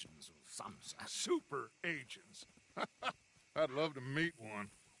super agents of some sort. Super agents? I'd love to meet one.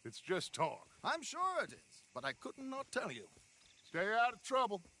 It's just talk. I'm sure it is, but I couldn't not tell you. Stay out of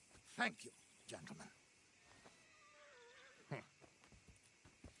trouble. Thank you, gentlemen.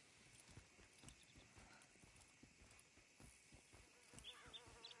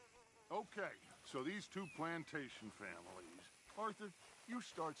 Okay, so these two plantation families. Arthur, you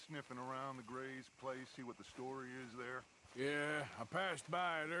start sniffing around the Gray's place, see what the story is there. Yeah, I passed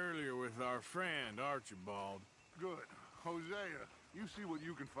by it earlier with our friend, Archibald. Good. Hosea, you see what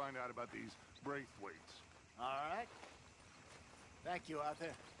you can find out about these Braithwaites. All right. Thank you,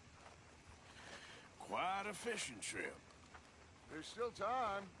 Arthur. Quite a fishing trip. There's still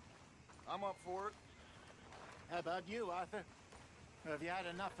time. I'm up for it. How about you, Arthur? Or have you had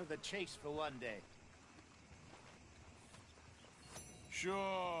enough of the chase for one day? Sure,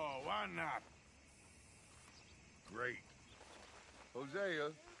 why not? Great. Hosea,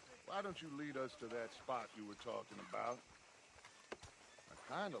 why don't you lead us to that spot you were talking about?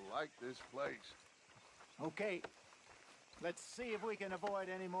 I kind of like this place. Okay. Let's see if we can avoid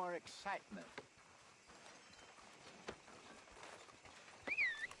any more excitement.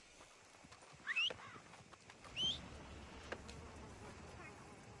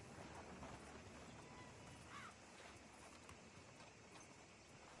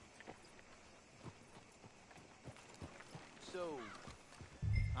 So,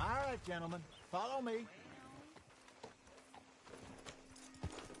 all right, gentlemen, follow me.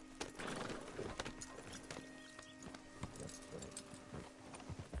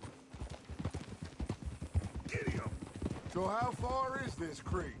 Gideon! So how far is this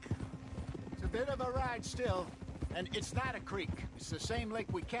creek? It's a bit of a ride still, and it's not a creek. It's the same lake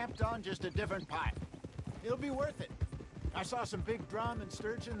we camped on, just a different pipe. It'll be worth it. I saw some big drum and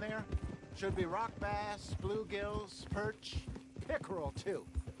sturgeon there. Should be rock bass, bluegills, perch, pickerel, too.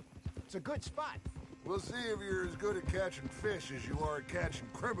 It's a good spot. We'll see if you're as good at catching fish as you are at catching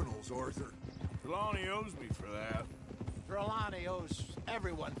criminals, Arthur. Trelawney owes me for that. Trelawney owes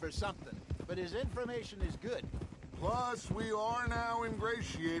everyone for something, but his information is good. Plus, we are now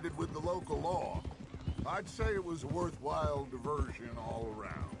ingratiated with the local law. I'd say it was a worthwhile diversion all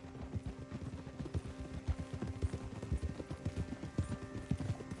around.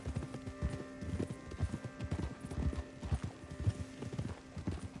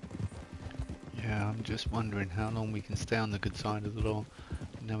 Yeah, I'm just wondering how long we can stay on the good side of the law,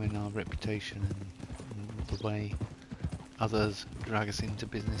 knowing our reputation and the way others drag us into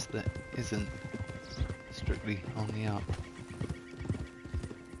business that isn't strictly on the up.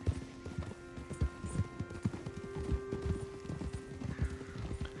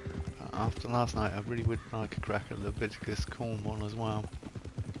 After last night, I really would like a crack at Leviticus Cornwall as well.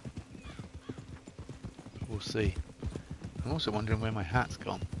 We'll see. I'm also wondering where my hat's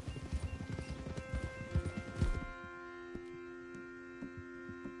gone.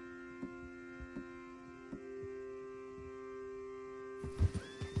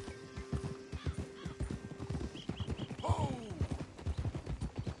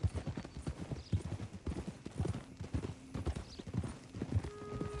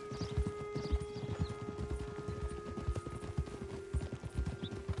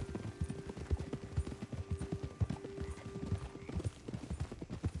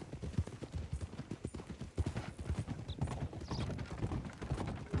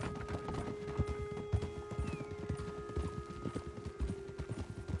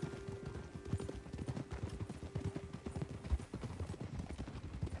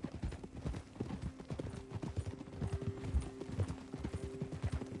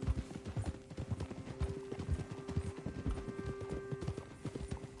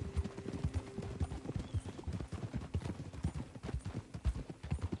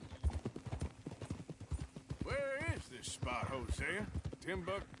 spot, Hosea?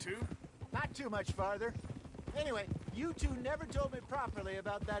 Timbuktu? Not too much farther. Anyway, you two never told me properly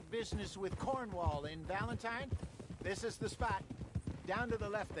about that business with Cornwall in Valentine. This is the spot. Down to the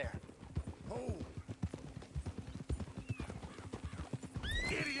left there. Oh.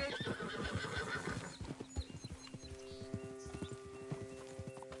 Idiot!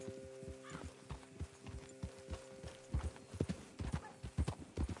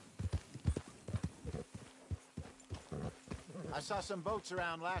 I saw some boats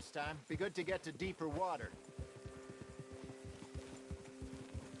around last time. Be good to get to deeper water.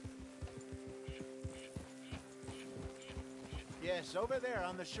 Yes, over there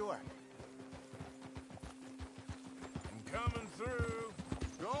on the shore. I'm coming through.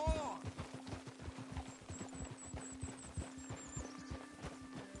 Go on!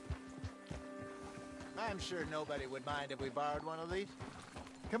 I'm sure nobody would mind if we borrowed one of these.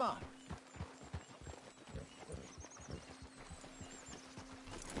 Come on.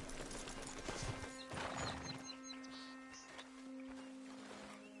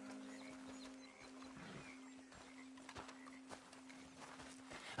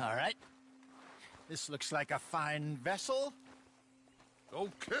 All right. This looks like a fine vessel.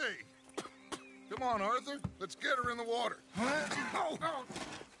 Okay. Come on, Arthur. Let's get her in the water. Oh.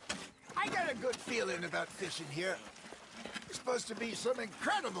 I got a good feeling about fishing here. It's supposed to be some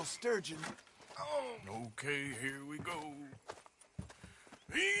incredible sturgeon. Oh. Okay, here we go.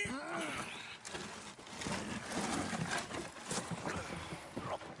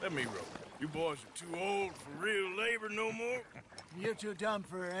 Let me row. You boys are too old for real labor no more. You're too dumb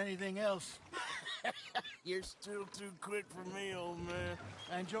for anything else. You're still too quick for me, old man.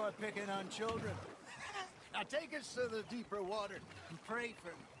 I enjoy picking on children. Now take us to the deeper water and pray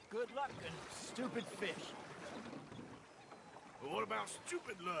for good luck and stupid fish. But what about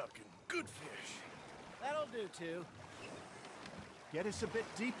stupid luck and good fish? That'll do, too. Get us a bit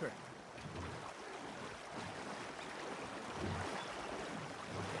deeper.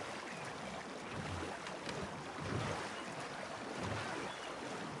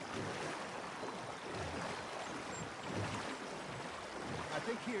 I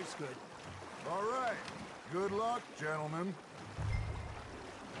think here's good. All right. Good luck, gentlemen.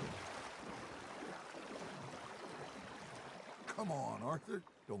 Come on, Arthur.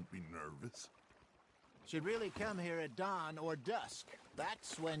 Don't be nervous. Should really come here at dawn or dusk.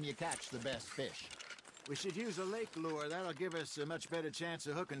 That's when you catch the best fish. We should use a lake lure. That'll give us a much better chance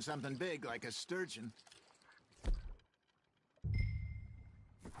of hooking something big like a sturgeon.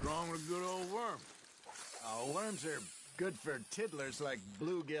 What's wrong with a good old worm? Oh, worms are good for tiddlers like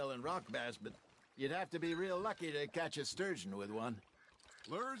bluegill and rock bass, but you'd have to be real lucky to catch a sturgeon with one.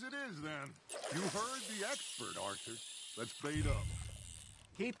 Lures it is, then. You heard the expert, Arthur. Let's bait up.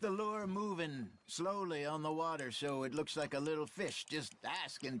 Keep the lure moving slowly on the water so it looks like a little fish just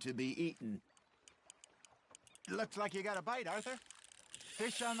asking to be eaten. Looks like you got a bite, Arthur.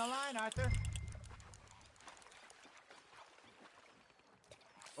 Fish on the line, Arthur.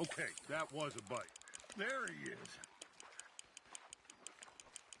 Okay, that was a bite. There he is.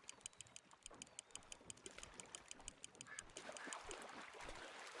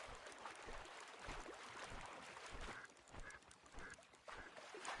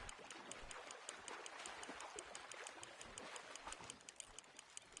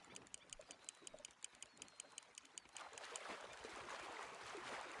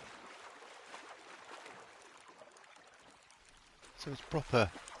 So it's proper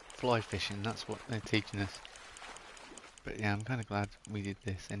fly fishing, that's what they're teaching us. But yeah, I'm kind of glad we did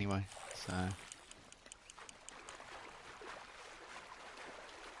this anyway, so...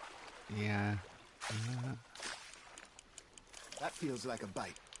 yeah. That feels like a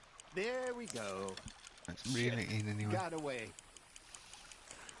bite. There we go. Let's reel it in anyway. Got away.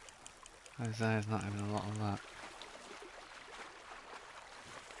 Hosea's not having a lot of that.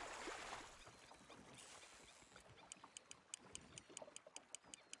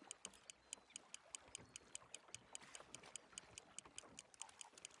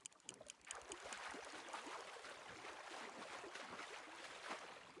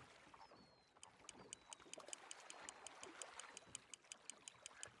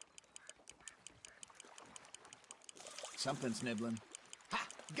 Something's nibbling. Ha!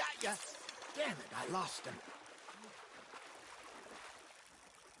 Got ya! Damn it, I lost him.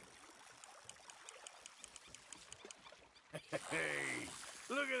 Hey,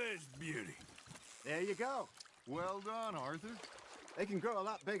 look at this beauty. There you go. Well done, Arthur. They can grow a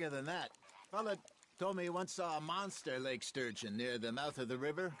lot bigger than that. Fella told me he once saw a monster lake sturgeon near the mouth of the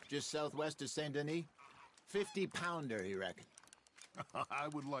river, just southwest of Saint Denis. 50-pounder, he reckoned. I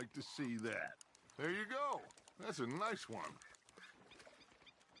would like to see that. There you go. That's a nice one.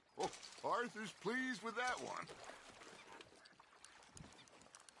 Oh, Arthur's pleased with that one.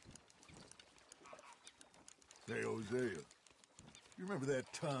 Say, Hosea, you remember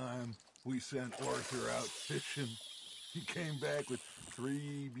that time we sent Arthur out fishing? He came back with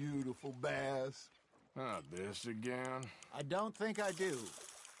 3 beautiful bass. Not this again. I don't think I do.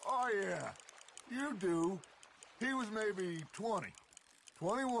 Oh, yeah, you do. He was maybe 20,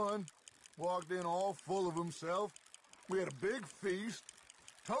 21, walked in all full of himself. We had a big feast,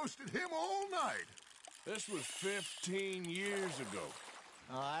 toasted him all night. This was 15 years ago.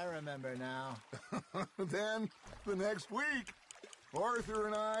 Oh, I remember now. Then, the next week, Arthur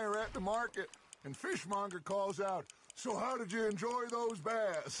and I are at the market, and Fishmonger calls out, "So how did you enjoy those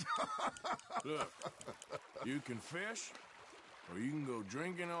bass?" Look, you can fish, or you can go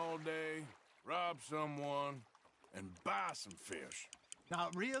drinking all day, rob someone, and buy some fish. Now,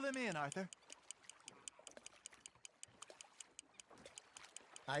 reel him in, Arthur.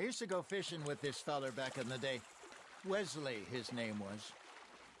 I used to go fishing with this feller back in the day. Wesley, his name was.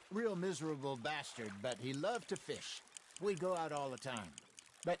 Real miserable bastard, but he loved to fish. We'd go out all the time.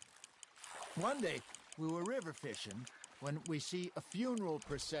 But one day, we were river fishing when we see a funeral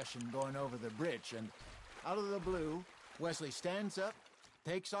procession going over the bridge, and out of the blue, Wesley stands up,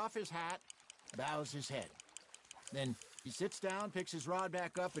 takes off his hat, bows his head. Then he sits down, picks his rod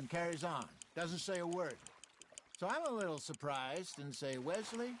back up, and carries on. Doesn't say a word. So I'm a little surprised and say,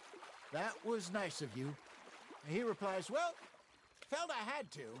 "Wesley, that was nice of you." And he replies, "Well, felt I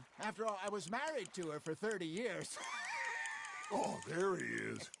had to. After all, I was married to her for 30 years. Oh, there he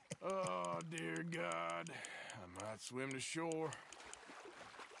is. Oh, dear God. I might swim to shore.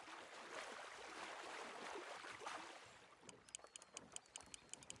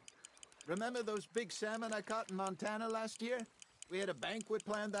 Remember those big salmon I caught in Montana last year? We had a banquet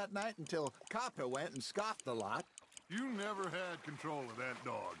planned that night until Copper went and scoffed the lot. You never had control of that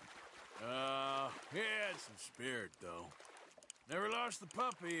dog. He had some spirit, though. Never lost the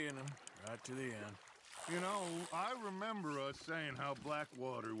puppy in him, right to the end. You know, I remember us saying how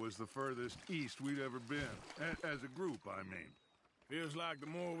Blackwater was the furthest east we'd ever been. As a group, I mean. Feels like the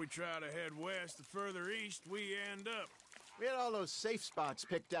more we try to head west, the further east we end up. We had all those safe spots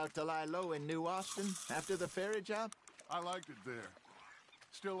picked out to lie low in New Austin after the ferry job. I liked it there.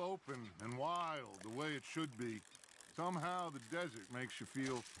 Still open and wild, the way it should be. Somehow the desert makes you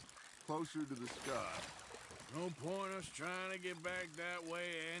feel closer to the sky. No point us trying to get back that way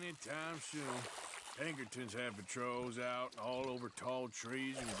anytime soon. Pinkertons had patrols out all over tall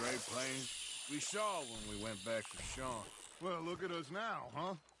trees and Great Plains. We saw when we went back to Sean. Well, look at us now,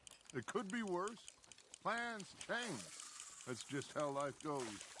 huh? It could be worse. Plans change. That's just how life goes.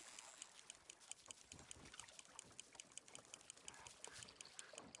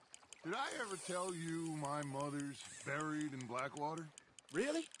 Did I ever tell you my mother's buried in Blackwater?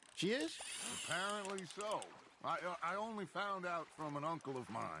 Really? She is? Apparently so. I only found out from an uncle of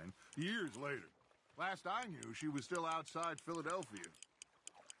mine years later. Last I knew, she was still outside Philadelphia.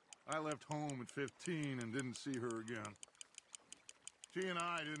 I left home at 15 and didn't see her again. She and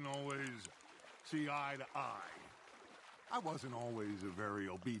I didn't always see eye to eye. I wasn't always a very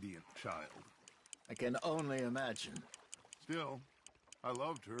obedient child. I can only imagine. Still, I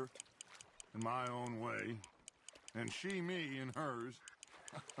loved her in my own way, and she me in hers.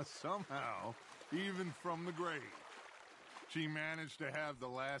 Somehow, even from the grave, she managed to have the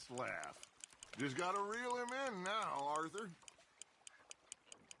last laugh. Just gotta reel him in now, Arthur.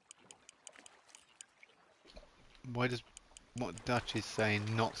 Why does what Dutch is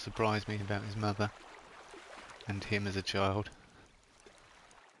saying not surprise me about his mother and him as a child?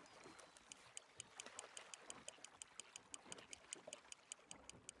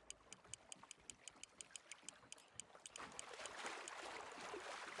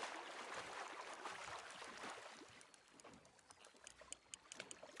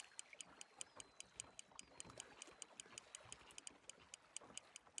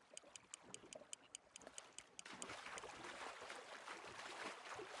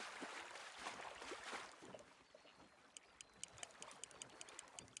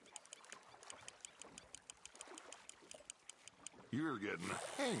 You're getting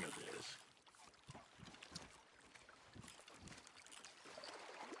the hang of this.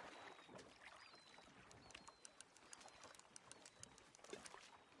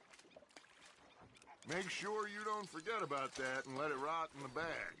 Make sure you don't forget about that and let it rot in the bag.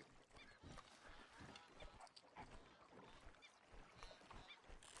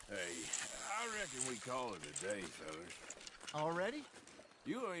 Hey, I reckon we call it a day, fellas. Already?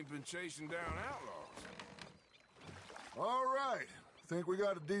 You ain't been chasing down outlaws. All right. Think we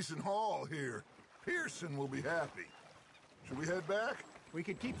got a decent haul here. Pearson will be happy. Should we head back? We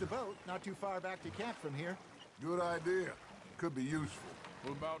could keep the boat not too far back to camp from here. Good idea. Could be useful.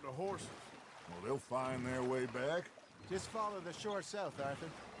 What about the horses? Well, they'll find their way back. Just follow the shore south, Arthur.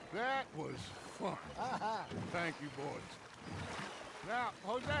 That was fun. Thank you, boys. Now,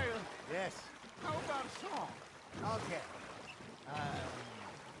 Hosea. Yes. How about a song? Okay.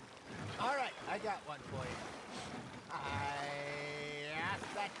 All right, I got one for you. I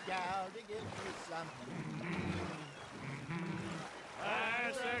asked that gal to give me some. I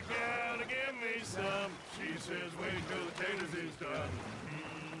asked that gal to give me some. She says, wait till the taters is done.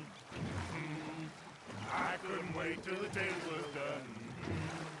 I couldn't wait till the taters was done.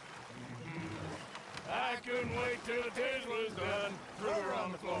 I couldn't wait till the taters was done. Threw her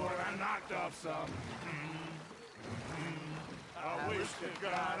on the floor and I knocked off some. I wish to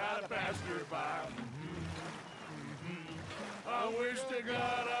God I'd have passed her by. I wish to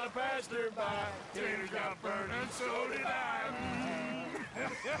God I'd have passed her by. Taters got burned and so did I.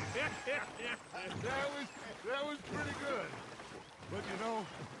 That was pretty good. But you know,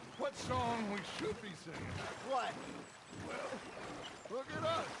 what song we should be singing? What? Well, look at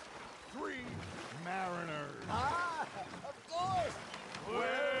us. 3 mariners. Ah, of course.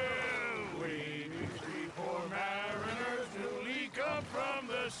 Well, we 3 poor mariners newly come from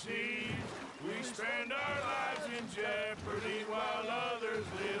the seas. We spend our lives in jeopardy while others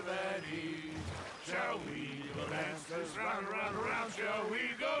live at ease. Shall we go dance this round, around, around? Shall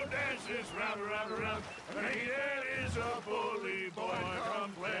we go dance this round, around, around? And he that is a bully boy,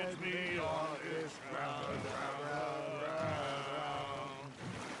 come pledge me on this ground, round.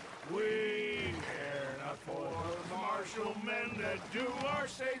 We care not for the martial men that do our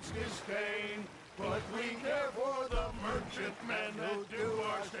state's disdain, but we care for the merchant men that do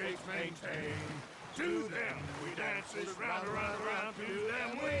our states maintain. To them we dance this round, around, around. To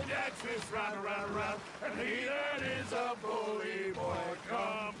them we dance this round, around, around. And he that is a bully boy,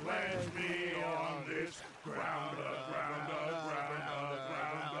 come pledge me on this ground, ground, ground, ground,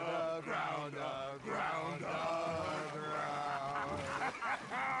 ground, ground, ground.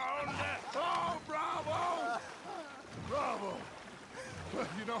 Oh, bravo! Bravo! Well,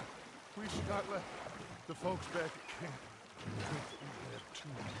 you know, we should not let the folks back at camp think we have too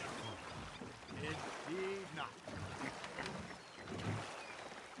much fun. Indeed not.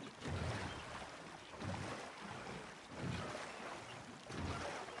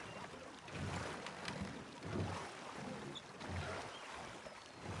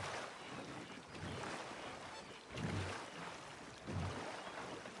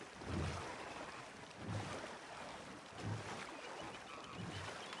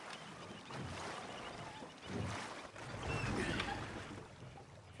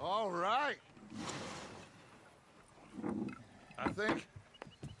 All right. I think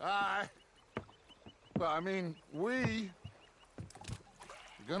we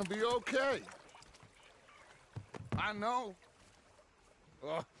are gonna be okay. I know.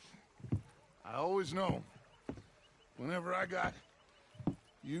 I always know. Whenever I got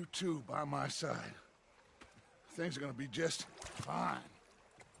you two by my side, things are gonna be just fine.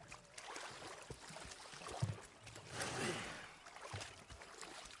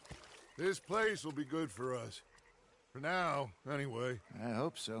 This place will be good for us. For now, anyway. I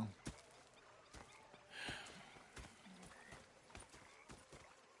hope so.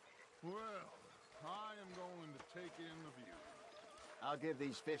 Well, I am going to take in the view. I'll give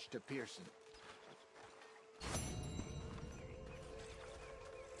these fish to Pearson.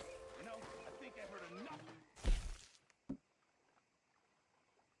 You know, I think I've heard enough.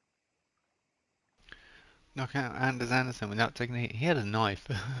 Knock out Anders Anderson without taking a hit. He had a knife.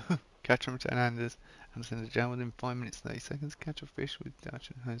 Catch and return Anders. Anderson in the jail within 5 minutes 30 seconds. Catch a fish with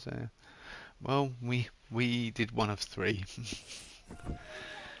Dutch and Hosea. Well, we did one of 3.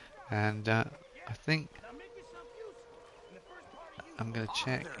 And I think I'm going to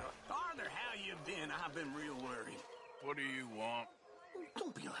check. Arthur, how you been? I've been real worried. What do you want?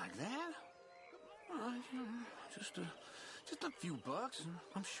 Don't be like that. Just a few bucks.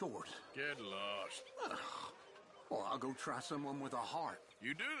 I'm short. Get lost. Well, I'll go try someone with a heart.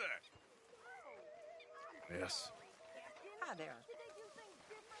 You do that? Yes. Hi there.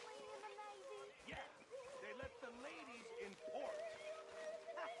 Yeah, they let the ladies in port.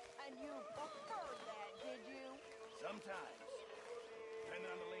 And you preferred that, did you? Sometimes.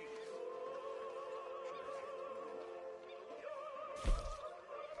 Depending on the ladies.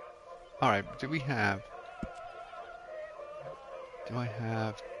 Alright, do we have...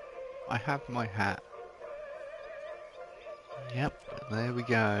 I have my hat. Yep, there we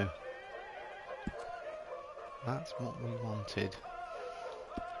go. That's what we wanted.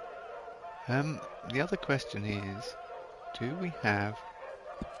 The other question is, do we have...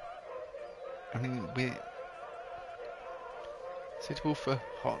 I mean, we're... Suitable for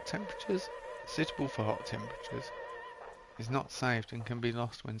hot temperatures? Suitable for hot temperatures. Is not saved and can be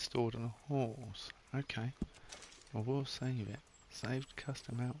lost when stored on a horse. Okay. Well, we'll save it. Saved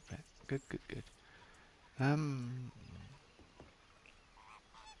custom outfit. Good, good, good.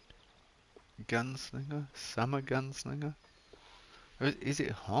 Gunslinger? Summer gunslinger? Is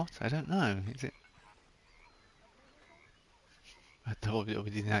it hot? I don't know. Is it?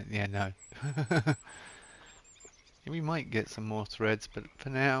 Yeah, no. We might get some more threads, but for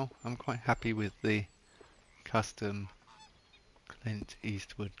now, I'm quite happy with the custom Clint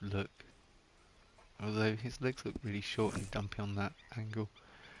Eastwood look. Although his legs look really short and dumpy on that angle.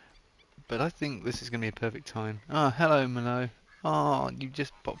 But I think this is going to be a perfect time. Oh, hello, Milo. Oh, you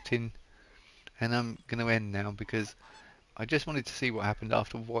just popped in. And I'm going to end now because I just wanted to see what happened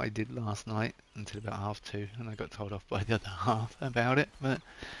after what I did last night until about 2:30, and I got told off by the other half about it. But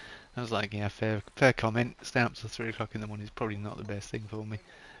I was like, yeah, fair comment. Staying up till 3 o'clock in the morning is probably not the best thing for me.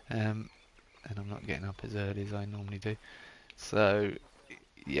 And I'm not getting up as early as I normally do. So,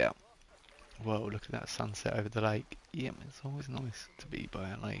 yeah. Whoa, look at that sunset over the lake. Yeah, it's always nice to be by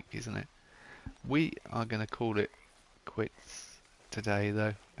a lake, isn't it? We are going to call it quits today,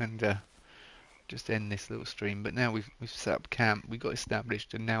 though, and just end this little stream. But now we've set up camp, we got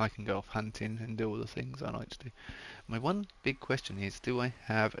established, and now I can go off hunting and do all the things I like to do. My one big question is, do I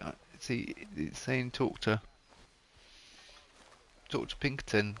have... see, it's saying talk to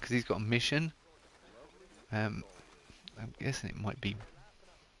Pinkerton, because he's got a mission. I'm guessing it might be...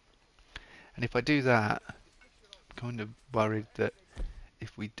 And if I do that, I'm kind of worried that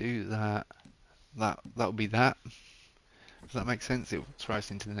if we do that, that'll be that. Does that make sense? It'll throw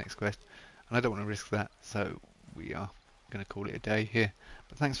us into the next quest. And I don't want to risk that, so we are going to call it a day here.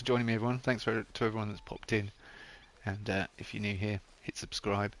 But thanks for joining me, everyone. Thanks to everyone that's popped in. And if you're new here, hit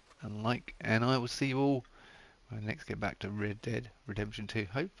subscribe and like. And I will see you all when I next get back to Red Dead Redemption 2.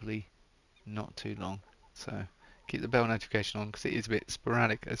 Hopefully not too long. So keep the bell notification on, because it is a bit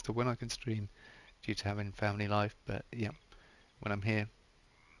sporadic as to when I can stream due to having family life. But yeah, when I'm here,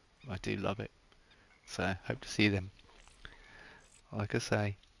 I do love it. So hope to see you then. Like I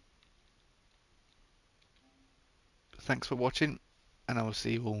say, thanks for watching, and I will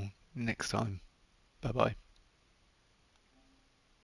see you all next time. Bye bye.